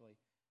physically,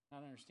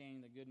 not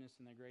understanding the goodness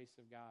and the grace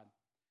of God.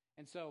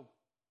 And so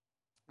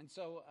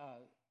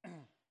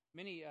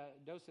many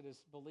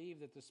Docetists believe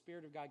that the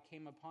Spirit of God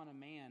came upon a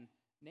man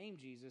named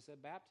Jesus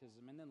at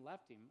baptism and then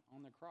left him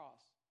on the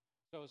cross.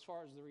 So as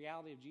far as the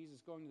reality of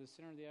Jesus going to the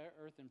center of the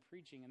earth and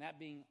preaching and that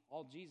being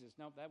all Jesus,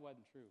 nope, that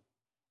wasn't true.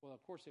 Well,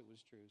 of course it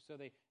was true. So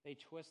they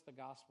twist the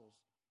Gospels.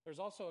 There's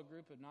also a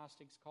group of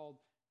Gnostics called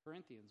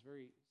Corinthians.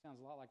 Sounds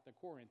a lot like the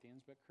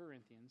Corinthians, but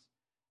Corinthians.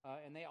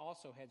 And they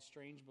also had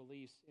strange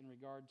beliefs in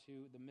regard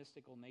to the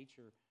mystical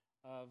nature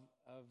of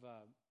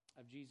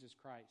Jesus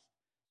Christ.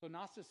 So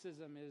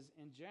Gnosticism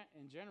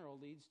in general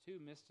leads to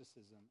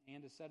mysticism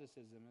and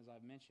asceticism, as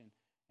I've mentioned.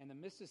 And the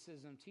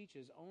mysticism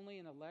teaches only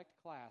an elect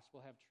class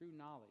will have true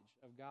knowledge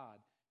of God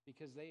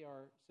because they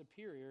are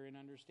superior in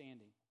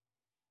understanding.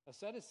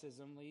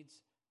 Asceticism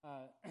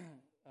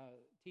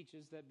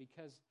teaches that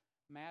because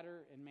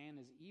matter and man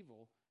is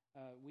evil,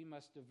 we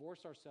must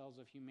divorce ourselves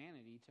of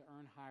humanity to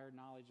earn higher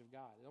knowledge of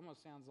God. It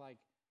almost sounds like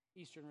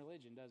Eastern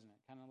religion, doesn't it?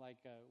 Kind of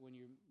like when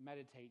you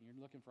meditate and you're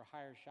looking for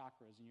higher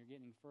chakras and you're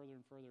getting further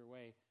and further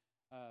away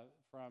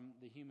from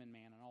the human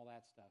man and all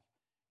that stuff.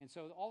 And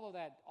so all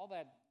that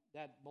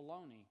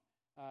baloney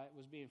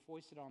was being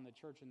foisted on the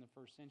church in the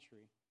first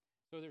century.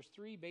 So there's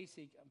three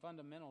basic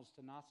fundamentals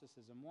to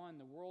Gnosticism. One,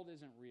 the world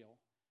isn't real,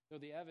 though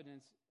the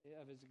evidence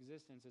of its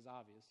existence is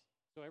obvious.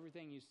 So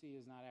everything you see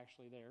is not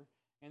actually there.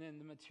 And then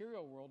the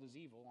material world is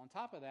evil. On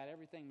top of that,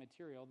 everything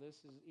material,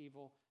 this is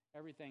evil,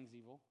 everything's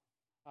evil.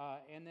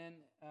 And then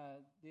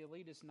the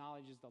elitist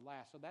knowledge is the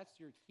last. So that's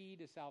your key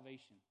to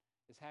salvation,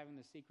 is having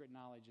the secret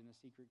knowledge and the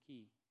secret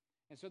key.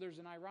 And so there's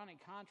an ironic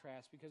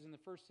contrast, because in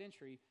the first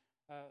century,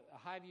 a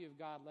high view of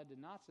God led to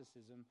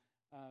Gnosticism.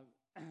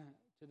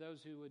 To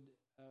those who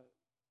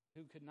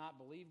could not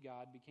believe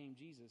God became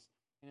Jesus.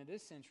 And in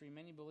this century,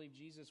 many believe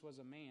Jesus was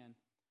a man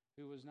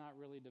who was not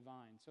really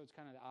divine. So it's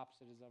kind of the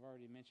opposite, as I've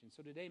already mentioned.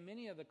 So today,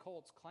 many of the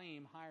cults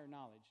claim higher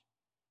knowledge.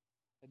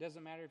 It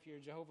doesn't matter if you're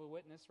a Jehovah's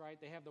Witness, right?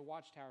 They have the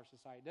Watchtower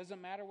Society. It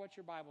doesn't matter what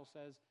your Bible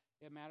says.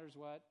 It matters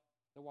what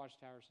the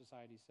Watchtower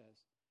Society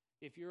says.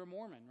 If you're a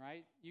Mormon,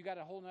 right, you got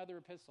a whole other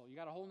epistle. You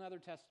got a whole other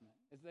testament.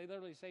 They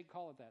literally say,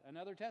 call it that,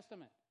 another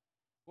testament.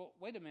 Well,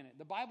 wait a minute.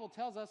 The Bible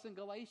tells us in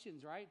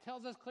Galatians, right? It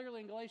tells us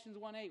clearly in Galatians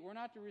 1:8, we're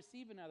not to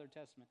receive another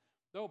testament.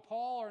 Though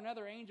Paul or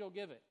another angel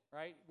give it,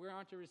 right? We're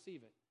not to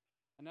receive it.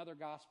 Another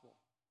gospel.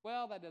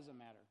 Well, that doesn't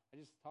matter. I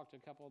just talked to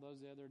a couple of those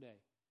the other day.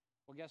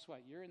 Well, guess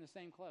what? You're in the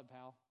same club,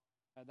 pal.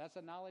 That's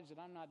a knowledge that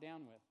I'm not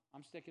down with.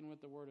 I'm sticking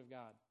with the Word of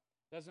God.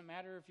 Doesn't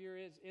matter if you're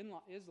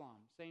Islam.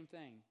 Same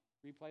thing.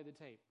 Replay the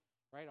tape,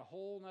 right? A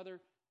whole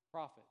nother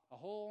prophet, a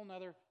whole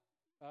nother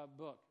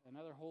book,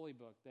 another holy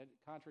book that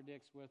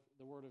contradicts with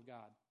the Word of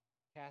God.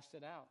 Cast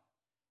it out.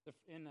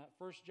 In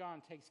 1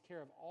 John takes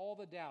care of all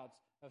the doubts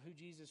of who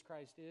Jesus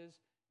Christ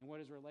is and what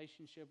his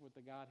relationship with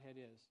the Godhead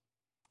is.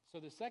 So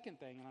the second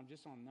thing, and I'm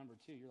just on number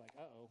 2, you're like,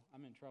 uh-oh,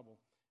 I'm in trouble.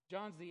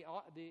 John's the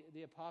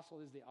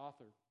apostle, is the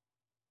author.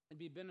 It'd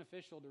be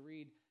beneficial to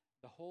read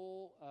the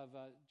whole of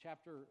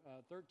chapter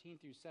 13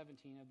 through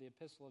 17 of the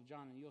Epistle of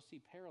John, and you'll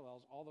see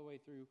parallels all the way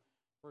through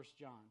 1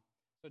 John.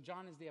 So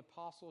John is the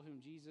apostle whom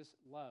Jesus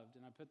loved,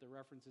 and I put the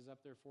references up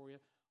there for you.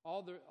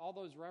 All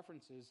those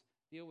references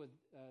deal with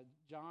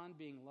John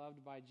being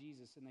loved by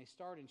Jesus, and they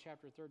start in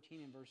chapter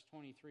 13 and verse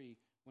 23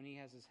 when he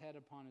has his head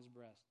upon his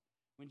breast.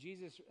 When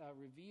Jesus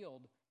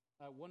revealed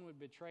one would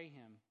betray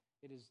him,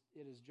 it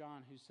is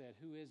John who said,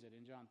 "Who is it?"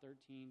 in John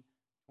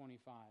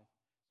 13:25.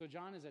 So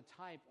John is a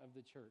type of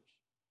the church,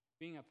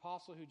 being an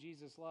apostle who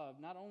Jesus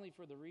loved, not only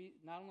for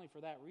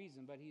that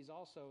reason, but he's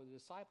also a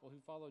disciple who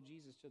followed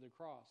Jesus to the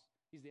cross.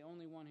 He's the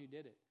only one who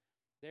did it.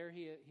 There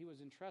he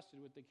was entrusted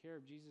with the care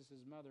of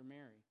Jesus' mother,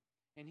 Mary.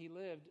 And he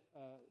lived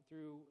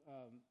through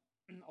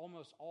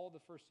almost all the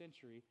first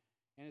century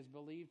and is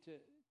believed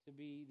to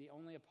be the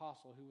only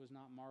apostle who was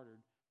not martyred,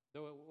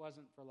 though it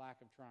wasn't for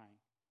lack of trying.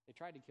 They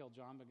tried to kill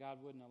John, but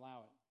God wouldn't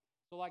allow it.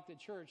 So like the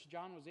church,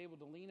 John was able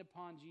to lean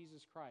upon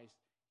Jesus Christ,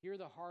 hear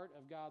the heart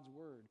of God's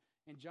word.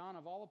 And John,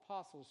 of all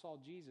apostles, saw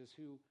Jesus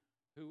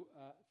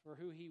for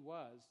who he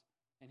was.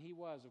 And he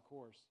was, of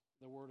course,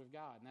 the Word of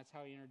God. And that's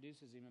how he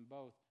introduces him in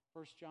both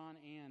 1 John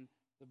and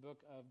the book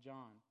of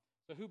John.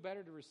 So who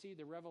better to receive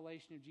the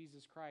revelation of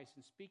Jesus Christ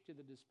and speak to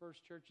the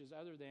dispersed churches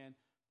other than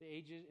the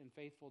aged and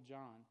faithful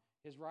John?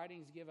 His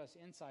writings give us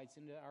insights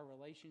into our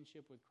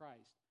relationship with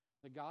Christ.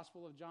 The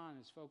Gospel of John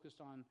is focused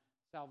on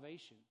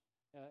salvation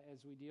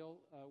as we deal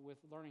with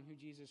learning who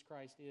Jesus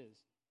Christ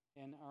is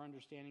and our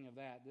understanding of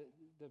that.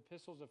 The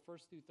epistles of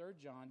 1st through 3rd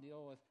John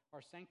deal with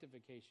our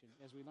sanctification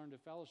as we learn to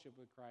fellowship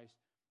with Christ.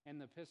 And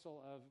the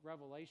epistle of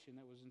Revelation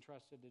that was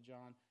entrusted to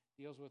John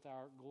deals with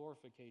our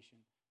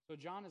glorification. So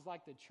John is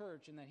like the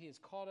church in that he is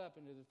caught up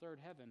into the third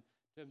heaven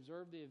to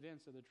observe the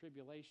events of the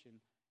tribulation,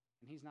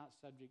 and he's not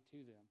subject to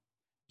them.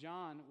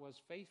 John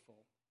was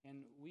faithful,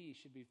 and we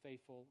should be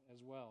faithful as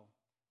well.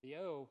 The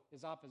O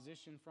is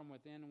opposition from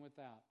within and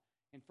without.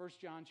 In 1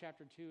 John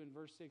chapter 2 and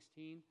verse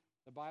 16,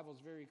 the Bible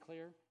is very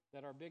clear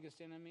that our biggest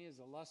enemy is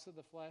the lust of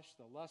the flesh,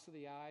 the lust of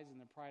the eyes, and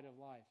the pride of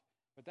life.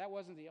 But that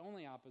wasn't the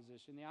only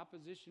opposition. The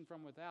opposition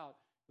from without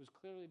was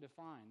clearly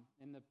defined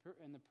in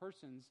the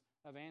persons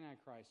of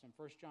Antichrist. In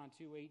 1 John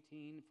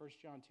 2:18, 1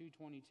 John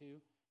 2:22,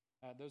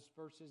 those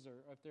verses are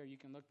up there. You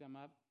can look them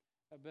up.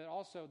 But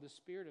also the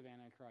spirit of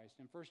Antichrist.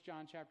 In 1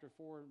 John chapter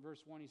 4,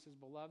 verse 1, he says,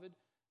 "Beloved,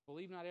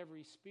 believe not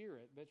every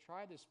spirit, but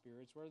try the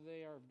spirits, whether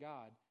they are of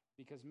God,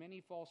 because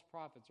many false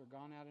prophets are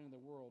gone out into the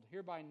world.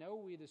 Hereby know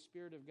we the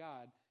Spirit of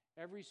God.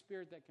 Every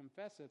spirit that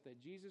confesseth that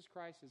Jesus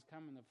Christ has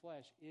come in the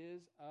flesh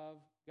is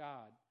of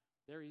God."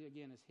 There he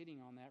again is hitting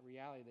on that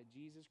reality that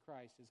Jesus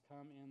Christ has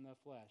come in the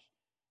flesh.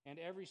 "And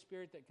every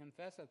spirit that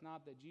confesseth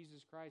not that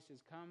Jesus Christ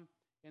has come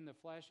in the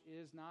flesh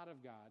is not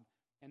of God.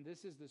 And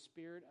this is the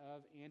spirit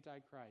of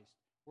Antichrist,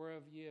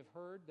 whereof ye have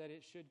heard that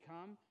it should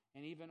come,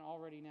 and even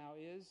already now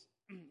is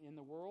in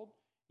the world.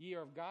 Ye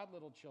are of God,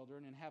 little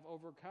children, and have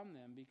overcome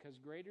them, because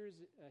greater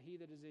is he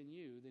that is in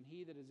you than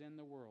he that is in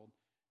the world.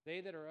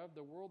 They that are of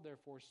the world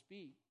therefore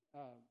speak,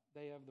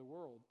 they of the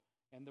world,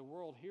 and the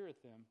world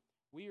heareth them.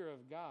 We are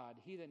of God.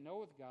 He that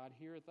knoweth God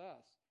heareth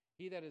us.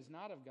 He that is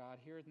not of God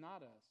heareth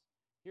not us.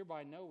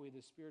 Hereby know we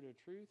the spirit of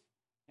truth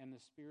and the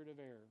spirit of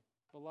error.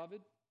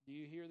 Beloved, do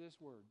you hear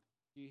this word?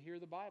 Do you hear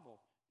the Bible?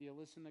 Do you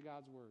listen to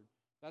God's word?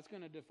 That's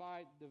going to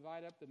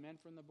divide up the men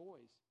from the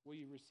boys. Will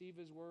you receive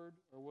his word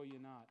or will you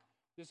not?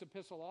 This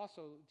epistle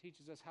also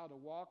teaches us how to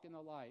walk in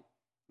the light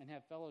and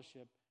have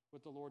fellowship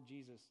with the Lord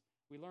Jesus.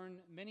 We learn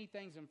many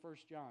things in 1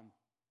 John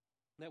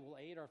that will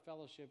aid our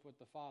fellowship with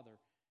the Father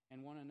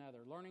and one another.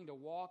 Learning to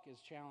walk is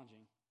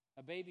challenging.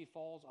 A baby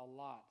falls a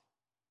lot.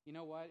 You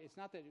know what? It's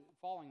not that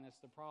falling that's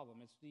the problem.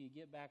 It's do you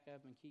get back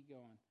up and keep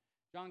going.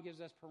 John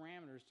gives us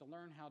parameters to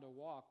learn how to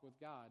walk with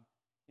God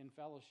in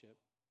fellowship.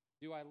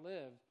 Do I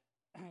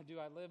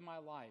live my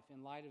life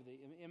in light of the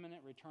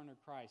imminent return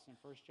of Christ in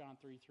 1 John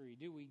 3:3?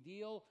 Do we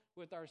deal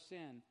with our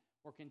sin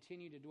or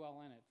continue to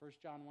dwell in it? 1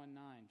 John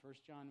 1:9, 1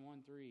 John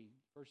 1:3,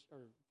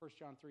 1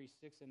 John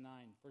 3:6 and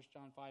 9, 1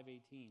 John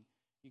 5:18.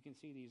 You can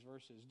see these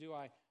verses. Do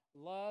I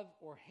love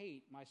or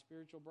hate my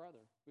spiritual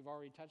brother? We've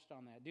already touched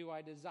on that. Do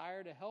I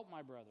desire to help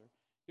my brother?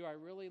 Do I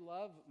really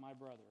love my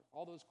brother?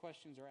 All those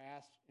questions are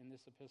asked in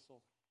this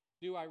epistle.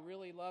 Do I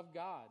really love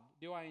God?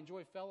 Do I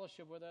enjoy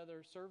fellowship with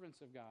other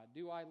servants of God?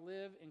 Do I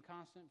live in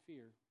constant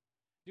fear?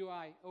 Do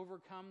I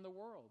overcome the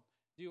world?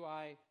 Do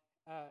I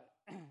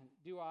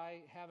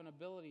have an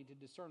ability to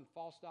discern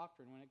false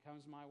doctrine when it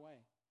comes my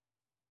way?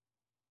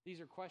 These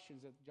are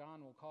questions that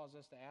John will cause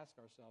us to ask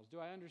ourselves.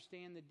 Do I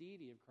understand the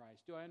deity of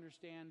Christ? Do I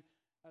understand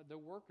the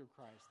work of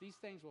Christ? These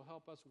things will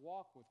help us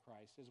walk with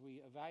Christ as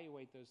we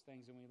evaluate those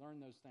things and we learn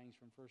those things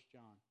from 1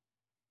 John.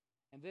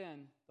 And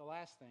then the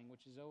last thing,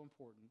 which is so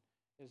important,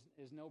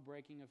 is no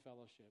breaking of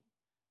fellowship.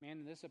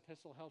 Man, this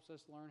epistle helps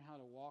us learn how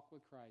to walk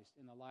with Christ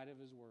in the light of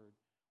his word.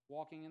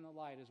 Walking in the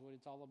light is what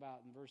it's all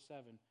about in verse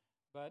 7.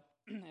 But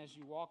as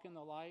you walk in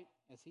the light,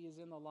 as he is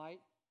in the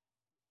light,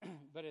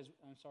 but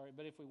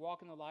if we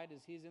walk in the light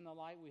as he is in the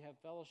light, we have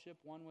fellowship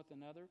one with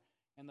another,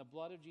 and the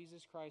blood of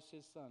Jesus Christ,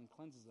 his Son,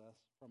 cleanses us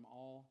from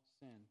all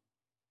sin.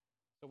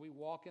 So we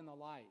walk in the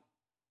light.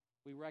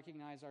 We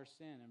recognize our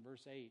sin in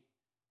verse 8.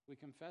 We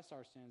confess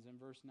our sins in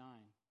verse 9.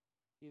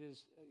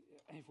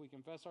 If we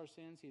confess our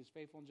sins, he is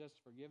faithful and just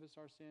to forgive us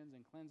our sins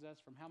and cleanse us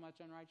from how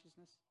much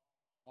unrighteousness?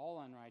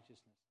 All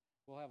unrighteousness.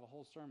 We'll have a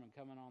whole sermon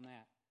coming on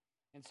that.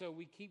 And so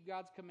we keep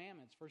God's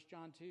commandments, 1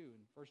 John 2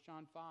 and 1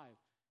 John 5.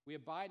 We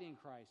abide in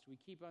Christ. We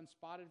keep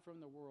unspotted from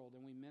the world,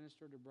 and we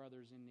minister to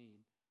brothers in need.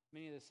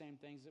 Many of the same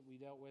things that we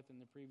dealt with in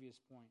the previous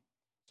point.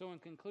 So in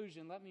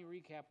conclusion, let me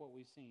recap what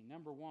we've seen.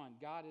 Number one,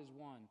 God is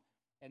one,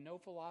 and no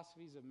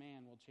philosophies of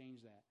man will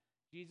change that.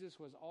 Jesus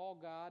was all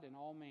God and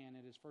all man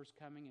at his first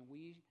coming, and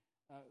we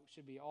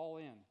should be all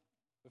in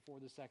before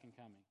the second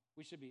coming.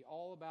 We should be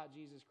all about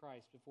Jesus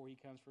Christ before he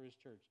comes for his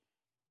church.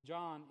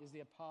 John is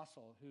the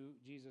apostle who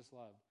Jesus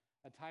loved,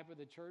 a type of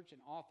the church and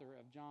author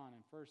of John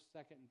in 1st,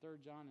 2nd, and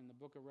 3rd John in the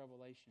book of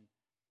Revelation.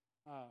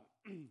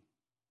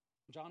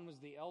 John was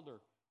the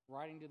elder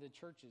writing to the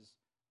churches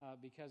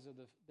because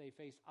they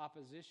faced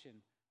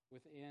opposition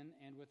within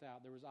and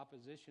without. There was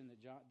opposition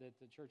that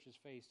the churches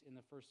faced in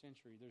the first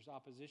century. There's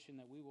opposition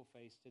that we will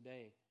face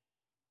today.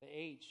 The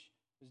H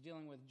was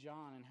dealing with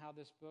John and how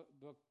this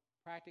book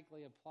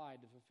practically applied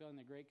to fulfilling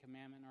the great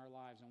commandment in our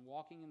lives and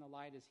walking in the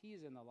light as he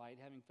is in the light,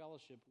 having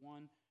fellowship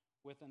one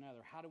with another.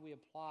 How do we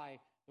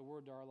apply the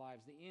word to our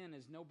lives? The N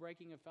is no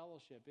breaking of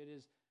fellowship. It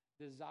is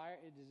a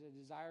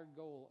desired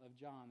goal of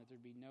John that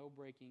there be no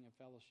breaking of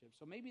fellowship.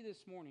 So maybe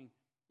this morning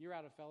you're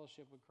out of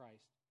fellowship with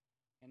Christ.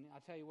 And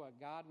I'll tell you what,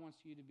 God wants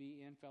you to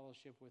be in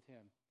fellowship with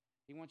him.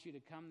 He wants you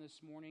to come this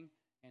morning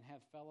and have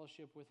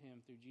fellowship with him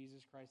through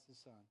Jesus Christ the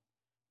Son.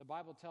 The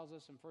Bible tells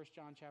us in 1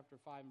 John chapter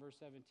 5, verse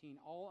 17,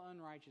 all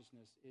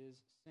unrighteousness is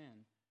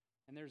sin.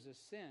 And there's a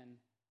sin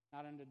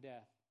not unto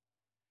death.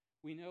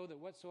 We know that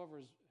whosoever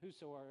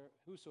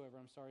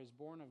is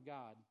born of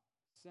God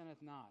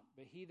sinneth not,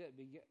 but he that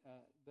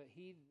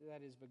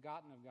is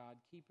begotten of God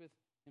keepeth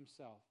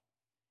himself,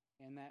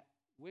 and that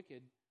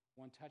wicked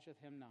one toucheth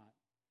him not.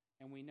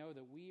 And we know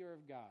that we are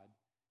of God,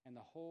 and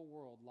the whole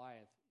world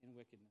lieth in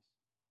wickedness.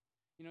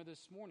 You know,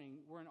 this morning,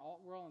 we're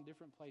all in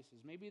different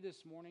places. Maybe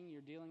this morning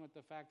you're dealing with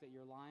the fact that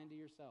you're lying to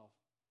yourself.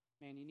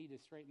 Man, you need to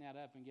straighten that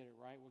up and get it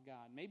right with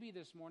God. Maybe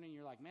this morning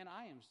you're like, man,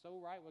 I am so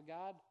right with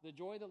God. The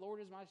joy of the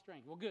Lord is my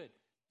strength. Well, good.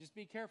 Just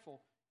be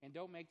careful and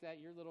don't make that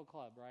your little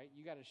club, right?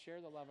 You got to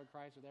share the love of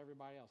Christ with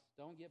everybody else.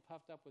 Don't get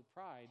puffed up with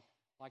pride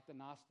like the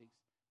Gnostics.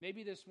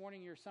 Maybe this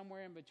morning you're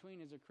somewhere in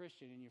between as a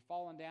Christian and you're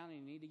falling down and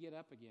you need to get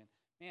up again.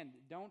 Man,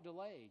 don't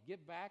delay.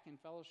 Get back in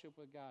fellowship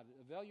with God.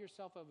 Avail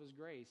yourself of his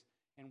grace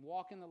and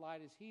walk in the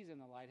light as he's in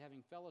the light,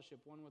 having fellowship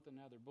one with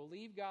another.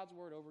 Believe God's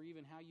word over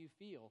even how you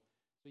feel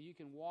so you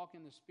can walk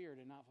in the Spirit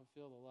and not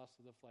fulfill the lust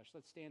of the flesh.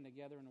 Let's stand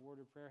together in a word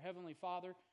of prayer. Heavenly Father,